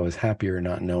ways, I was happier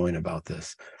not knowing about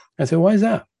this. I said, why is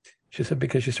that? She said,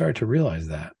 because she started to realize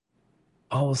that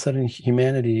all of a sudden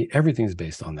humanity, everything's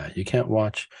based on that. You can't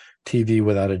watch TV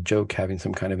without a joke having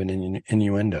some kind of an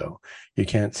innuendo. You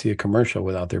can't see a commercial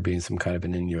without there being some kind of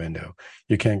an innuendo.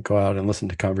 You can't go out and listen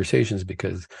to conversations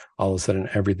because all of a sudden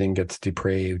everything gets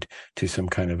depraved to some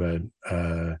kind of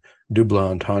a double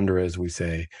entendre, as we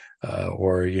say,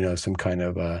 or, some kind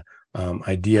of a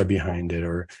idea behind it.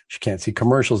 Or she can't see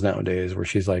commercials nowadays where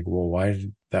she's like, well, why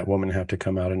did that woman have to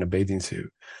come out in a bathing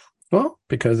suit? Well,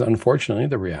 because unfortunately,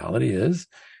 the reality is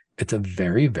it's a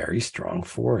very, very strong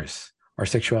force. Our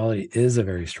sexuality is a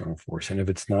very strong force. And if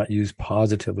it's not used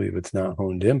positively, if it's not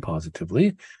honed in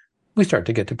positively, we start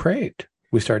to get depraved.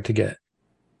 We start to get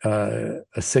a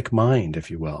sick mind, if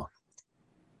you will.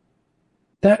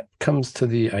 That comes to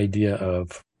the idea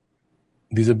of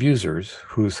these abusers,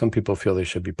 who some people feel they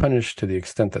should be punished to the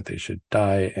extent that they should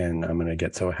die, and I'm going to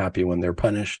get so happy when they're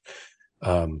punished,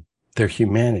 their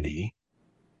humanity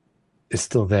is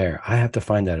still there. I have to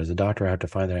find that as a doctor. I have to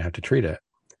find that. I have to treat it.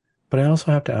 But I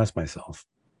also have to ask myself,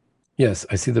 yes,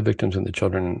 I see the victims and the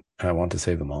children, and I want to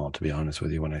save them all, to be honest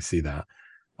with you. When I see that,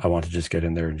 I want to just get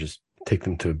in there and just take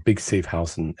them to a big safe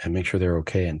house and make sure they're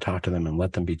okay, and talk to them and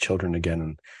let them be children again,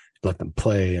 and let them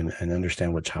play and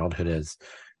understand what childhood is,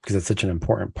 because it's such an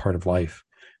important part of life,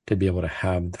 to be able to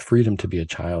have the freedom to be a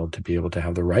child, to be able to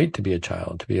have the right to be a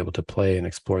child, to be able to play and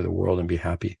explore the world and be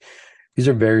happy. These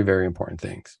are very, very important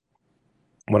things.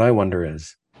 What I wonder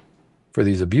is, for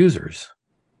these abusers,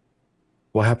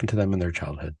 what happened to them in their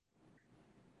childhood?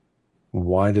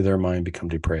 Why did their mind become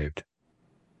depraved?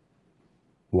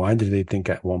 Why did they think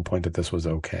at one point that this was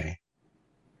okay?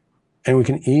 And we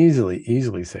can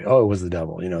easily say, oh, it was the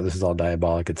devil. This is all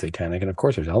diabolic, it's satanic. And of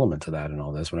course, there's elements of that in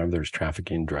all this. Whenever there's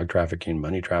trafficking, drug trafficking,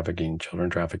 money trafficking, children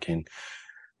trafficking,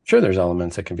 sure, there's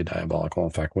elements that can be diabolical. In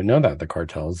fact, we know that the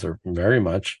cartels are very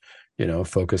much,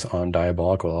 focus on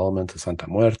diabolical elements of Santa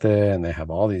Muerte. And they have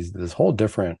all this whole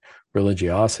different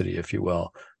religiosity, if you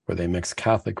will, where they mix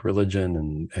Catholic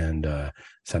religion and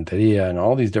Santeria and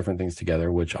all these different things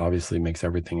together, which obviously makes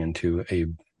everything into a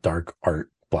dark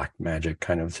art, black magic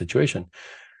kind of situation.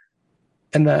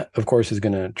 And that, of course, is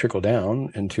going to trickle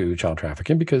down into child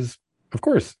trafficking, because, of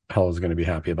course, hell is going to be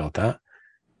happy about that.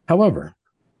 However,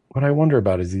 what I wonder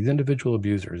about is these individual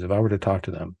abusers, if I were to talk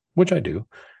to them, which I do,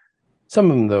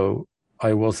 some of them, though,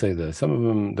 I will say this, some of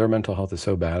them, their mental health is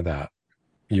so bad that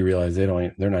you realize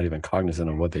they're not even cognizant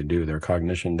of what they do. Their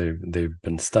cognition, they've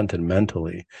been stunted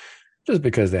mentally, just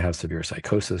because they have severe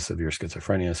psychosis, severe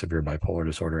schizophrenia, severe bipolar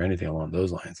disorder, anything along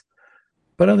those lines.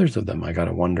 But others of them, I got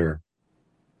to wonder,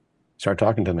 start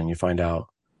talking to them and you find out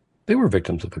they were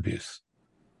victims of abuse.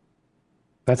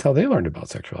 That's how they learned about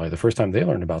sexuality. The first time they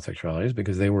learned about sexuality is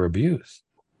because they were abused.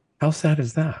 How sad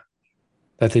is that?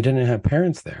 That they didn't have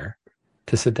parents there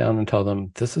to sit down and tell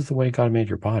them, this is the way God made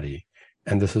your body,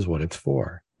 and this is what it's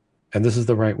for. And this is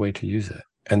the right way to use it.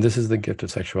 And this is the gift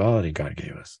of sexuality God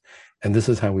gave us. And this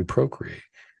is how we procreate.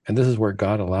 And this is where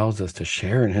God allows us to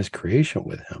share in his creation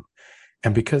with him.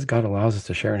 And because God allows us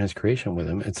to share in his creation with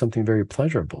him, it's something very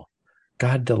pleasurable.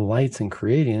 God delights in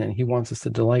creating, and he wants us to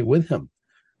delight with him.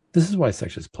 This is why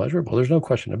sex is pleasurable. There's no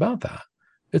question about that.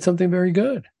 It's something very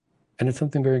good. And it's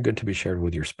something very good to be shared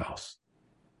with your spouse.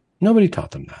 Nobody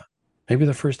taught them that. Maybe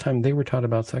the first time they were taught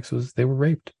about sex was they were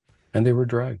raped and they were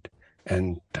drugged.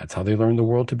 And that's how they learned the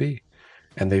world to be.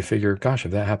 And they figure, gosh,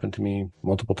 if that happened to me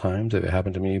multiple times, if it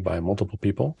happened to me by multiple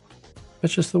people,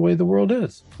 that's just the way the world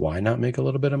is. Why not make a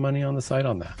little bit of money on the side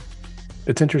on that?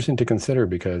 It's interesting to consider,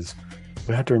 because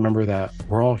we have to remember that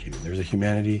we're all human. There's a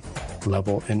humanity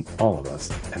level in all of us.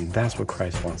 And that's what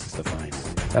Christ wants us to find.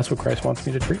 That's what Christ wants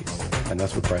me to treat. And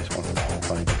that's what Christ wants us to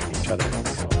find in each other and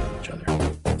helping each other.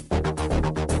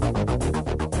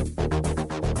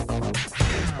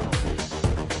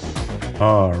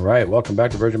 All right. Welcome back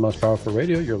to Virgin Most Powerful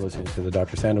Radio. You're listening to the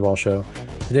Dr. Sandoval Show.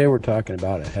 Today we're talking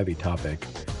about a heavy topic,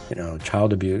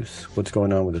 child abuse. What's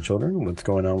going on with the children? What's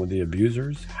going on with the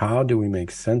abusers? How do we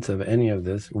make sense of any of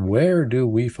this? Where do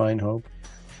we find hope?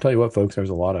 Tell you what, folks,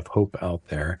 there's a lot of hope out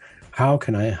there. How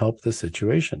can I help the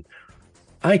situation?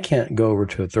 I can't go over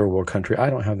to a third world country.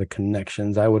 I don't have the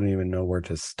connections. I wouldn't even know where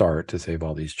to start to save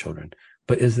all these children.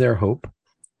 But is there hope?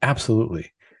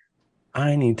 Absolutely.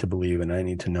 I need to believe and I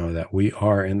need to know that we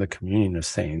are in the communion of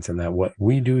saints, and that what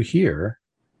we do here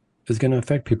is going to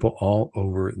affect people all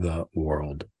over the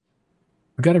world.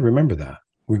 We got to remember that.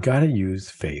 We got to use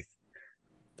faith.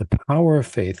 The power of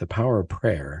faith, the power of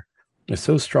prayer is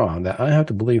so strong that I have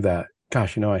to believe that,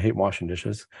 gosh, I hate washing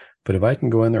dishes, but if I can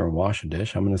go in there and wash a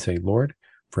dish, I'm going to say, Lord,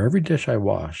 for every dish I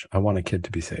wash, I want a kid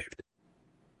to be saved.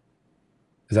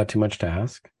 Is that too much to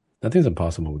ask? Nothing's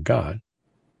impossible with God.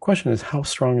 Question is, how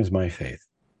strong is my faith?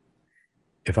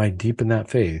 If I deepen that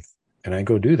faith and I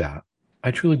go do that, I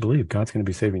truly believe God's going to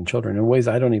be saving children in ways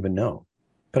I don't even know.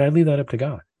 But I leave that up to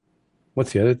God.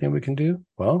 What's the other thing we can do?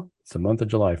 Well, it's the month of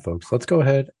July, folks. Let's go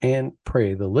ahead and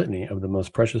pray the litany of the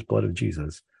most precious blood of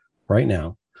Jesus right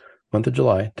now. Month of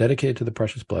July, dedicated to the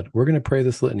precious blood. We're going to pray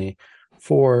this litany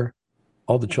for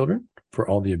all the children, for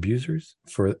all the abusers,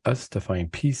 for us to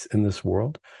find peace in this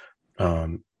world,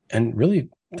 and really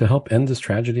to help end this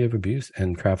tragedy of abuse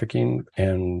and trafficking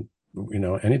and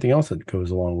anything else that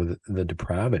goes along with the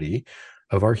depravity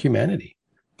of our humanity.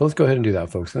 So let's go ahead and do that,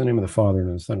 folks. In the name of the Father, and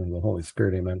of the Son, and of the Holy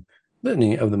Spirit, amen.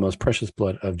 Litany of the most precious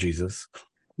blood of Jesus.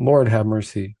 Lord, have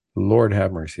mercy. Lord,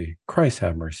 have mercy. Christ,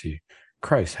 have mercy.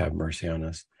 Christ, have mercy on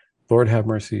us. Lord, have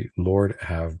mercy. Lord,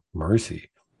 have mercy.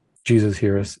 Jesus,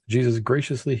 hear us. Jesus,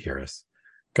 graciously hear us.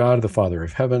 God, the Father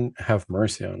of heaven, have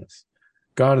mercy on us.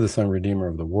 God, the Son, Redeemer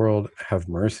of the world, have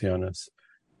mercy on us.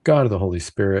 God of the Holy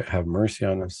Spirit, have mercy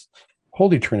on us.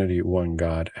 Holy Trinity, one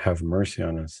God, have mercy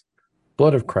on us.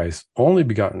 Blood of Christ, only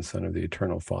begotten Son of the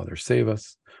eternal Father, save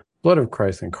us. Blood of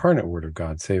Christ, incarnate Word of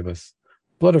God, save us.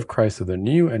 Blood of Christ of the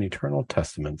New and Eternal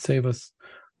Testament, save us.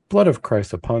 Blood of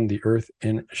Christ upon the earth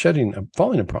in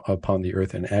falling upon the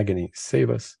earth in agony, save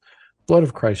us. Blood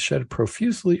of Christ shed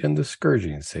profusely in the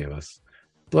scourging, save us.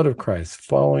 Blood of Christ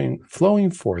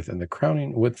flowing forth in the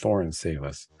crowning with thorns, save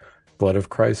us. Blood of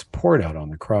Christ poured out on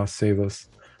the cross, save us.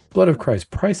 Blood of Christ,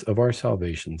 price of our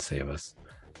salvation, save us.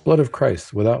 Blood of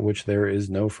Christ, without which there is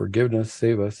no forgiveness,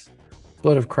 save us.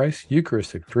 Blood of Christ,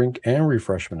 Eucharistic drink and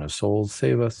refreshment of souls,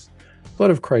 save us. Blood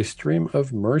of Christ, stream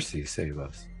of mercy, save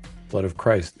us. Blood of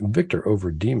Christ, victor over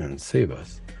demons, save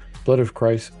us. Blood of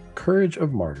Christ, courage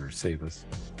of martyrs, save us.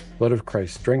 Blood of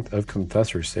Christ, strength of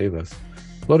confessors, save us.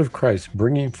 Blood of Christ,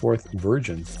 bringing forth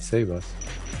virgins, save us.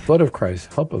 Blood of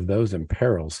Christ, help of those in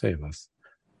peril, save us.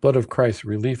 Blood of Christ,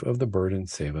 relief of the burden,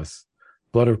 save us.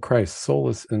 Blood of Christ,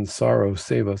 solace in sorrow,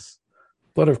 save us.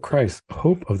 Blood of Christ,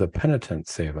 hope of the penitent,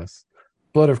 save us.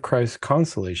 Blood of Christ,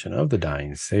 consolation of the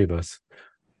dying, save us.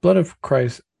 Blood of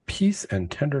Christ, peace and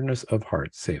tenderness of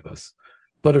heart, save us.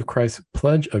 Blood of Christ,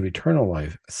 pledge of eternal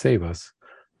life, save us.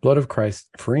 Blood of Christ,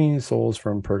 freeing souls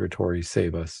from purgatory,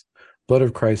 save us. Blood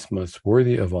of Christ, most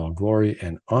worthy of all glory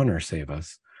and honor, save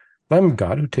us. Lamb of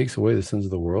God, who takes away the sins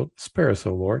of the world, spare us,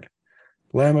 O Lord.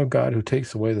 Lamb of God, who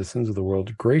takes away the sins of the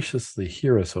world, graciously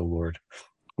hear us, O Lord.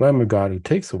 Lamb of God, who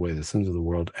takes away the sins of the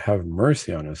world, have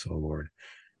mercy on us, O Lord.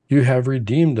 You have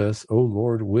redeemed us, O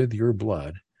Lord, with your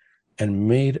blood, and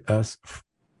made us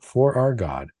for our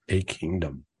God a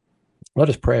kingdom. Let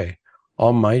us pray.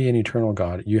 Almighty and eternal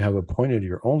God, you have appointed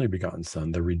your only begotten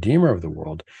Son, the Redeemer of the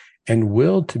world, and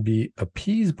willed to be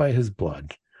appeased by his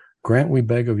blood. Grant, we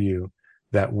beg of you,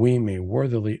 that we may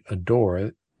worthily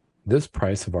adore this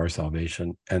price of our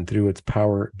salvation, and through its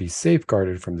power be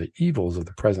safeguarded from the evils of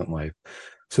the present life,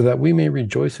 so that we may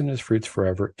rejoice in his fruits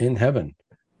forever in heaven,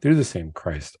 through the same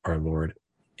Christ our Lord.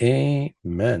 Amen.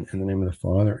 In the name of the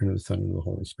Father, and of the Son, and of the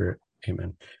Holy Spirit.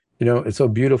 Amen. You know, it's so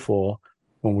beautiful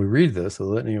when we read this, the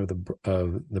litany of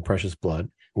the precious blood.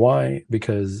 Why?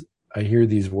 Because I hear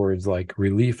these words like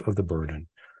relief of the burden,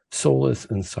 solace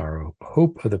in sorrow,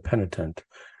 hope of the penitent,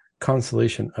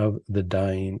 consolation of the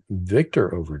dying,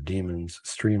 victor over demons,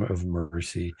 stream of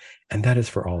mercy. And that is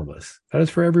for all of us. That is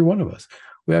for every one of us.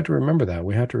 We have to remember that.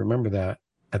 We have to remember that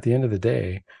at the end of the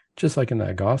day, just like in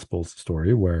that gospel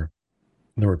story where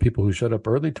there were people who showed up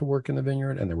early to work in the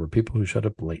vineyard, and there were people who showed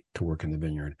up late to work in the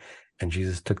vineyard. And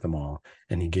Jesus took them all,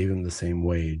 and he gave them the same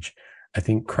wage. I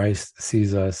think Christ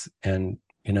sees us, and,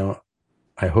 you know,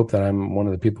 I hope that I'm one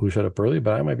of the people who showed up early,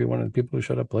 but I might be one of the people who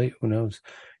showed up late. Who knows?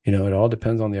 You know, it all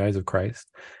depends on the eyes of Christ.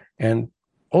 And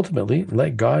ultimately,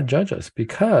 let God judge us,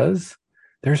 because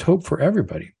there's hope for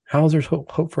everybody. How is there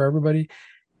hope for everybody?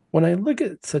 When I look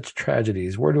at such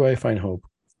tragedies, where do I find hope?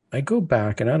 I go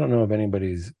back, and I don't know if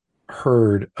anybody's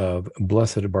heard of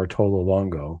Blessed Bartolo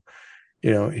Longo.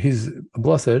 You know, he's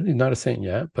blessed. He's not a saint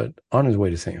yet, but on his way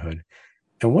to sainthood.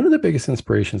 And one of the biggest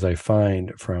inspirations I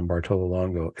find from Bartolo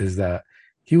Longo is that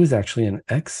he was actually an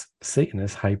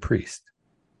ex-Satanist high priest.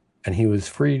 And he was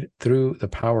freed through the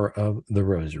power of the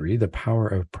Rosary, the power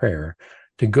of prayer,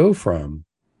 to go from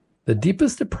the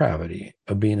deepest depravity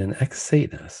of being an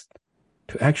ex-Satanist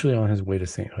to actually on his way to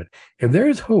sainthood. If there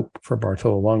is hope for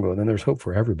Bartolo Longo, then there's hope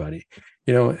for everybody.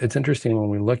 You know, it's interesting when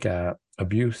we look at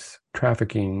abuse,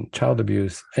 trafficking, child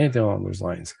abuse, anything along those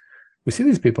lines. We see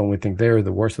these people and we think they're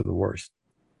the worst of the worst.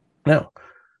 Now,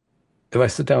 if I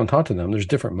sit down and talk to them, there's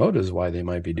different motives why they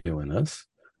might be doing this.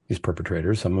 These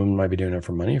perpetrators, some of them might be doing it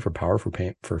for money, for power,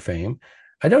 for fame.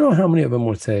 I don't know how many of them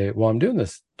would say, well, I'm doing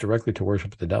this directly to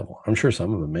worship the devil. I'm sure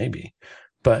some of them may be.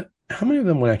 But how many of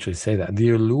them would actually say that?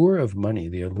 The allure of money,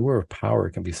 the allure of power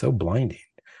can be so blinding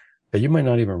that you might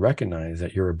not even recognize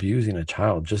that you're abusing a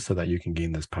child just so that you can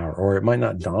gain this power. Or it might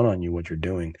not dawn on you what you're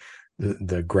doing.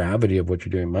 The gravity of what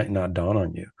you're doing might not dawn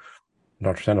on you.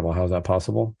 Dr. Sandoval, how is that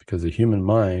possible? Because the human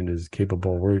mind is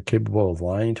we're capable of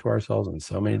lying to ourselves in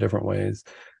so many different ways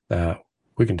that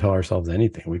we can tell ourselves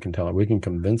anything. We can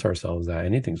convince ourselves that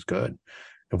anything's good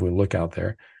if we look out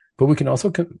there. But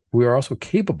we are also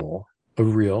capable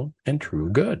of real and true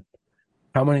good.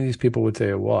 How many of these people would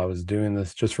say, well, I was doing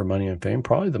this just for money and fame?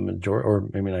 Probably the majority, or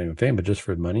maybe not even fame, but just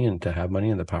for money and to have money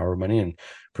and the power of money and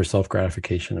for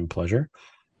self-gratification and pleasure.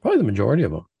 Probably the majority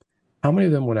of them. How many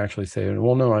of them would actually say,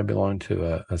 well, no, I belong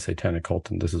to a satanic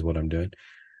cult and this is what I'm doing?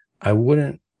 I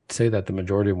wouldn't say that the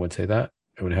majority of them would say that.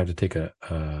 I would have to take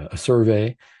a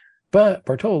survey But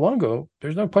Bartolo Longo,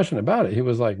 there's no question about it. He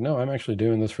was like, no, I'm actually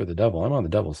doing this for the devil. I'm on the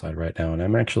devil's side right now, and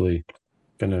I'm actually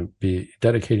going to be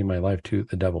dedicating my life to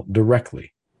the devil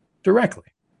directly. Directly.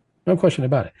 No question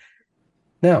about it.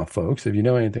 Now, folks, if you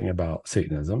know anything about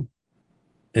Satanism,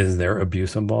 is there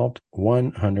abuse involved?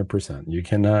 100%. You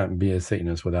cannot be a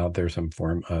Satanist without there's some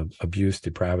form of abuse,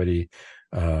 depravity.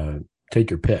 Take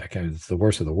your pick. It's the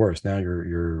worst of the worst. Now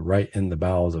you're right in the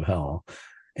bowels of hell,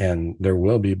 and there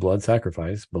will be blood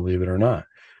sacrifice, believe it or not.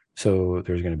 So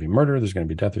there's going to be murder, there's going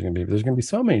to be death, there's going to be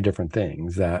so many different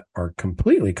things that are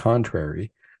completely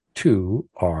contrary to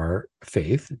our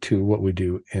faith, to what we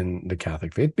do in the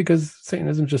Catholic faith, because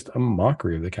Satanism is just a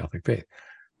mockery of the Catholic faith.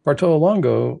 Bartolo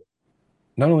Longo,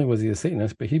 not only was he a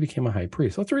Satanist, but he became a high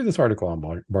priest. Let's read this article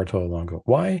on Bartolo Longo.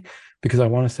 Why? Because I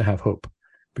want us to have hope.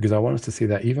 Because I want us to see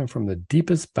that even from the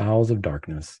deepest bowels of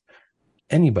darkness,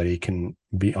 anybody can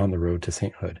be on the road to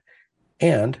sainthood.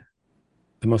 And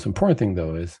the most important thing,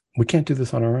 though, is we can't do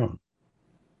this on our own.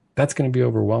 That's going to be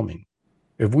overwhelming.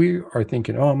 If we are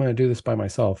thinking, oh, I'm going to do this by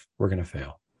myself, we're going to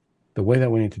fail. The way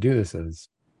that we need to do this is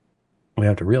we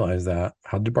have to realize that,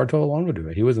 how did Bartolo Longo do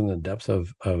it? He was in the depths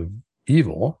of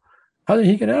evil. How did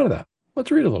he get out of that?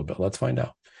 Let's read a little bit. Let's find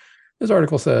out. This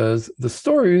article says, the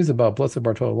stories about Blessed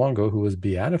Bartolo Longo, who was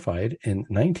beatified in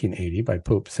 1980 by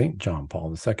Pope St. John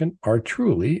Paul II, are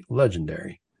truly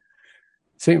legendary.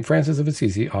 St. Francis of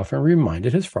Assisi often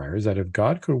reminded his friars that if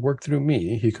God could work through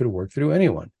me, he could work through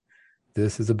anyone.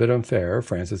 This is a bit unfair.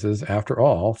 Francis is, after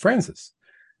all, Francis.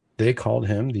 They called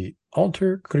him the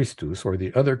Alter Christus, or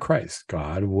the other Christ.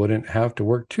 God wouldn't have to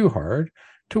work too hard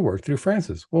to work through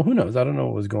Francis. Well, who knows? I don't know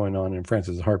what was going on in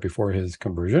Francis' heart before his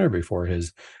conversion or before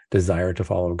his desire to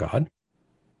follow God.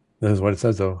 This is what it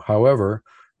says, though. However,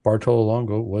 Bartolo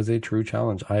Longo was a true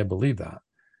challenge. I believe that.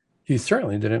 He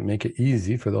certainly didn't make it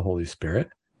easy for the Holy Spirit.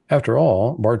 After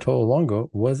all, Bartolo Longo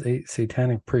was a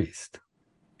satanic priest.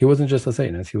 He wasn't just a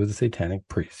Satanist, he was a satanic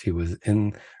priest. He was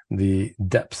in the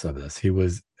depths of this. He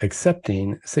was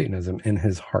accepting Satanism in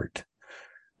his heart.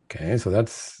 Okay, so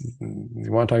that's,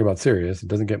 you want to talk about serious, it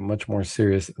doesn't get much more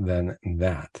serious than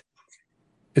that.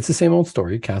 It's the same old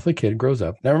story. Catholic kid grows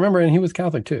up. Now remember, and he was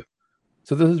Catholic too.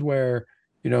 So this is where,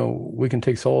 we can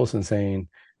take solace in saying,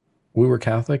 we were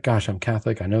Catholic. Gosh, I'm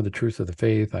Catholic. I know the truths of the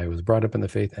faith. I was brought up in the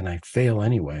faith and I fail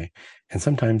anyway. And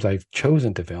sometimes I've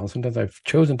chosen to fail. And sometimes I've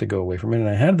chosen to go away from it. And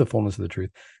I had the fullness of the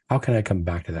truth. How can I come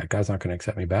back to that? God's not going to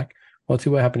accept me back. Well, let's see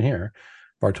what happened here.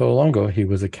 Bartolo Longo, he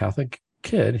was a Catholic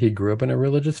kid. He grew up in a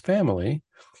religious family.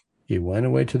 He went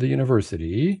away to the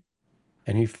university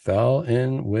and he fell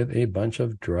in with a bunch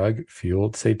of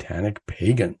drug-fueled satanic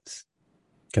pagans.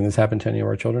 Can this happen to any of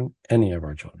our children? Any of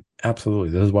our children. Absolutely.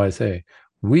 This is why I say,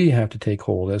 we have to take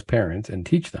hold as parents and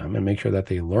teach them and make sure that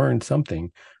they learn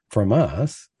something from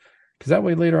us. Because that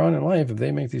way later on in life, if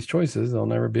they make these choices, they'll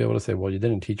never be able to say, well, you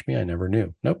didn't teach me. I never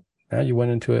knew. Nope. Now you went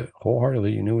into it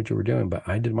wholeheartedly. You knew what you were doing, but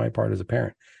I did my part as a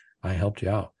parent. I helped you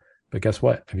out. But guess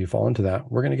what? If you fall into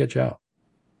that, we're going to get you out.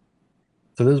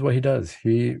 So this is what he does.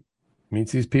 He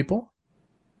meets these people.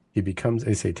 He becomes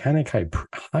a satanic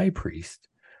high priest,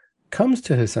 comes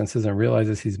to his senses and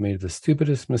realizes he's made the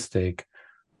stupidest mistake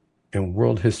in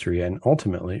world history and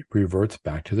ultimately reverts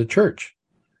back to the church.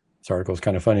 This article is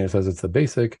kind of funny. It says it's the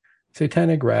basic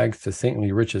satanic rags to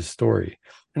saintly riches story.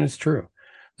 And it's true.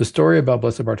 The story about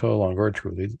Blessed Bartolo Longo are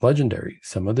truly legendary.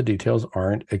 Some of the details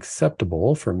aren't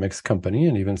acceptable for mixed company,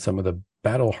 and even some of the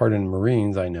battle-hardened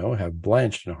Marines I know have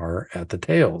blanched in horror at the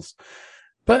tales.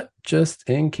 But just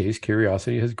in case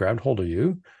curiosity has grabbed hold of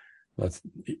you, let's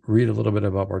read a little bit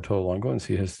about Bartolo Longo and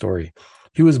see his story.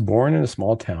 He was born in a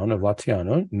small town of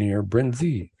Latiano near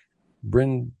Brindisi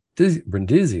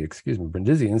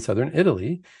in southern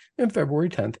Italy in February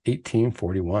 10th,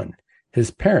 1841.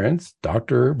 His parents,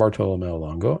 Dr. Bartolomeo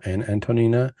Longo and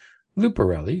Antonina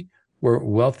Luparelli, were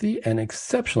wealthy and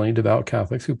exceptionally devout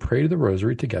Catholics who prayed the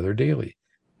Rosary together daily.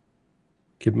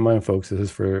 Keep in mind, folks, this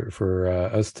is for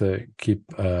us to keep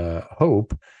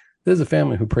hope. This is a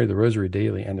family who prayed the Rosary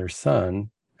daily, and their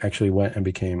son actually went and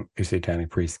became a satanic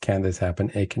priest. Can this happen?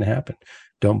 It can happen.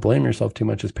 Don't blame yourself too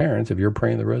much as parents. If you're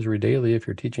praying the Rosary daily, if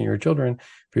you're teaching your children,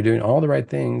 if you're doing all the right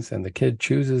things and the kid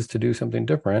chooses to do something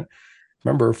different,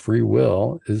 remember, free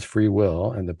will is free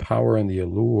will, and the power and the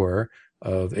allure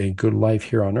of a good life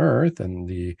here on earth and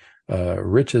the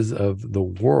riches of the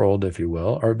world, if you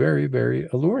will, are very, very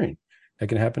alluring. That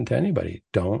can happen to anybody.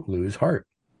 Don't lose heart.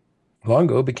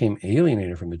 Longo became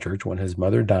alienated from the church when his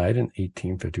mother died in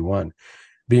 1851.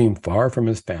 Being far from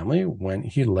his family, when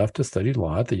he left to study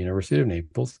law at the University of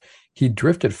Naples, he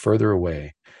drifted further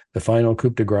away. The final coup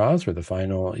de grace, or the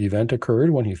final event, occurred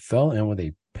when he fell in with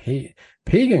a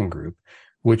pagan group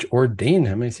which ordained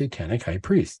him a satanic high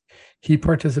priest. He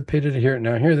participated here.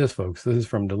 Now, hear this, folks. This is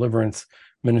from Deliverance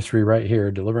Ministry right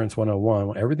here, Deliverance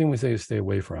 101. Everything we say is stay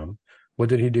away from. What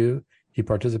did he do? He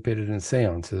participated in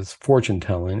seances, fortune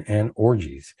telling, and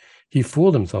orgies. He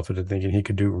fooled himself into thinking he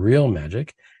could do real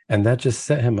magic, and that just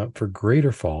set him up for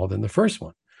greater fall than the first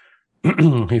one.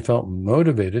 He felt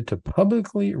motivated to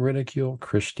publicly ridicule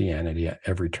Christianity at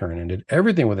every turn and did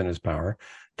everything within his power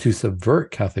to subvert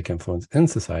Catholic influence in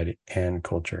society and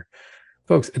culture.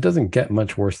 Folks, it doesn't get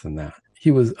much worse than that.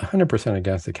 He was 100%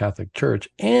 against the Catholic Church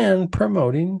and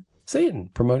promoting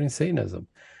Satan, promoting Satanism.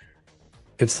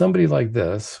 If somebody like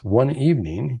this, one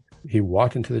evening, he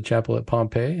walked into the chapel at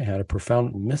Pompeii and had a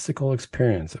profound mystical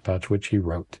experience about which he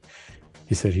wrote.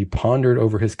 He said he pondered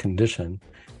over his condition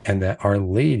and that Our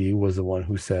Lady was the one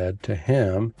who said to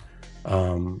him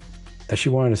that she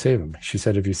wanted to save him. She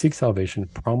said, if you seek salvation,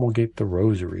 promulgate the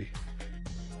Rosary.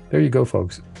 There you go,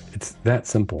 folks. It's that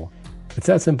simple. It's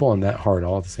that simple and that hard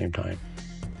all at the same time.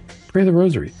 Pray the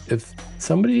Rosary. If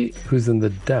somebody who's in the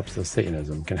depths of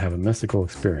Satanism can have a mystical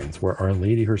experience where Our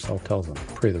Lady herself tells them,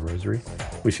 pray the Rosary.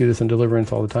 We see this in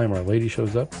Deliverance all the time. Our Lady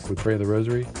shows up, we pray the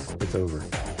Rosary, it's over.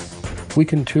 We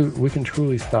can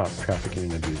truly stop trafficking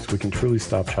and abuse. We can truly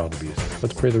stop child abuse.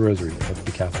 Let's pray the Rosary. Let's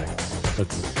be Catholic.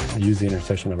 Let's use the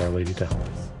intercession of Our Lady to help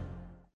us.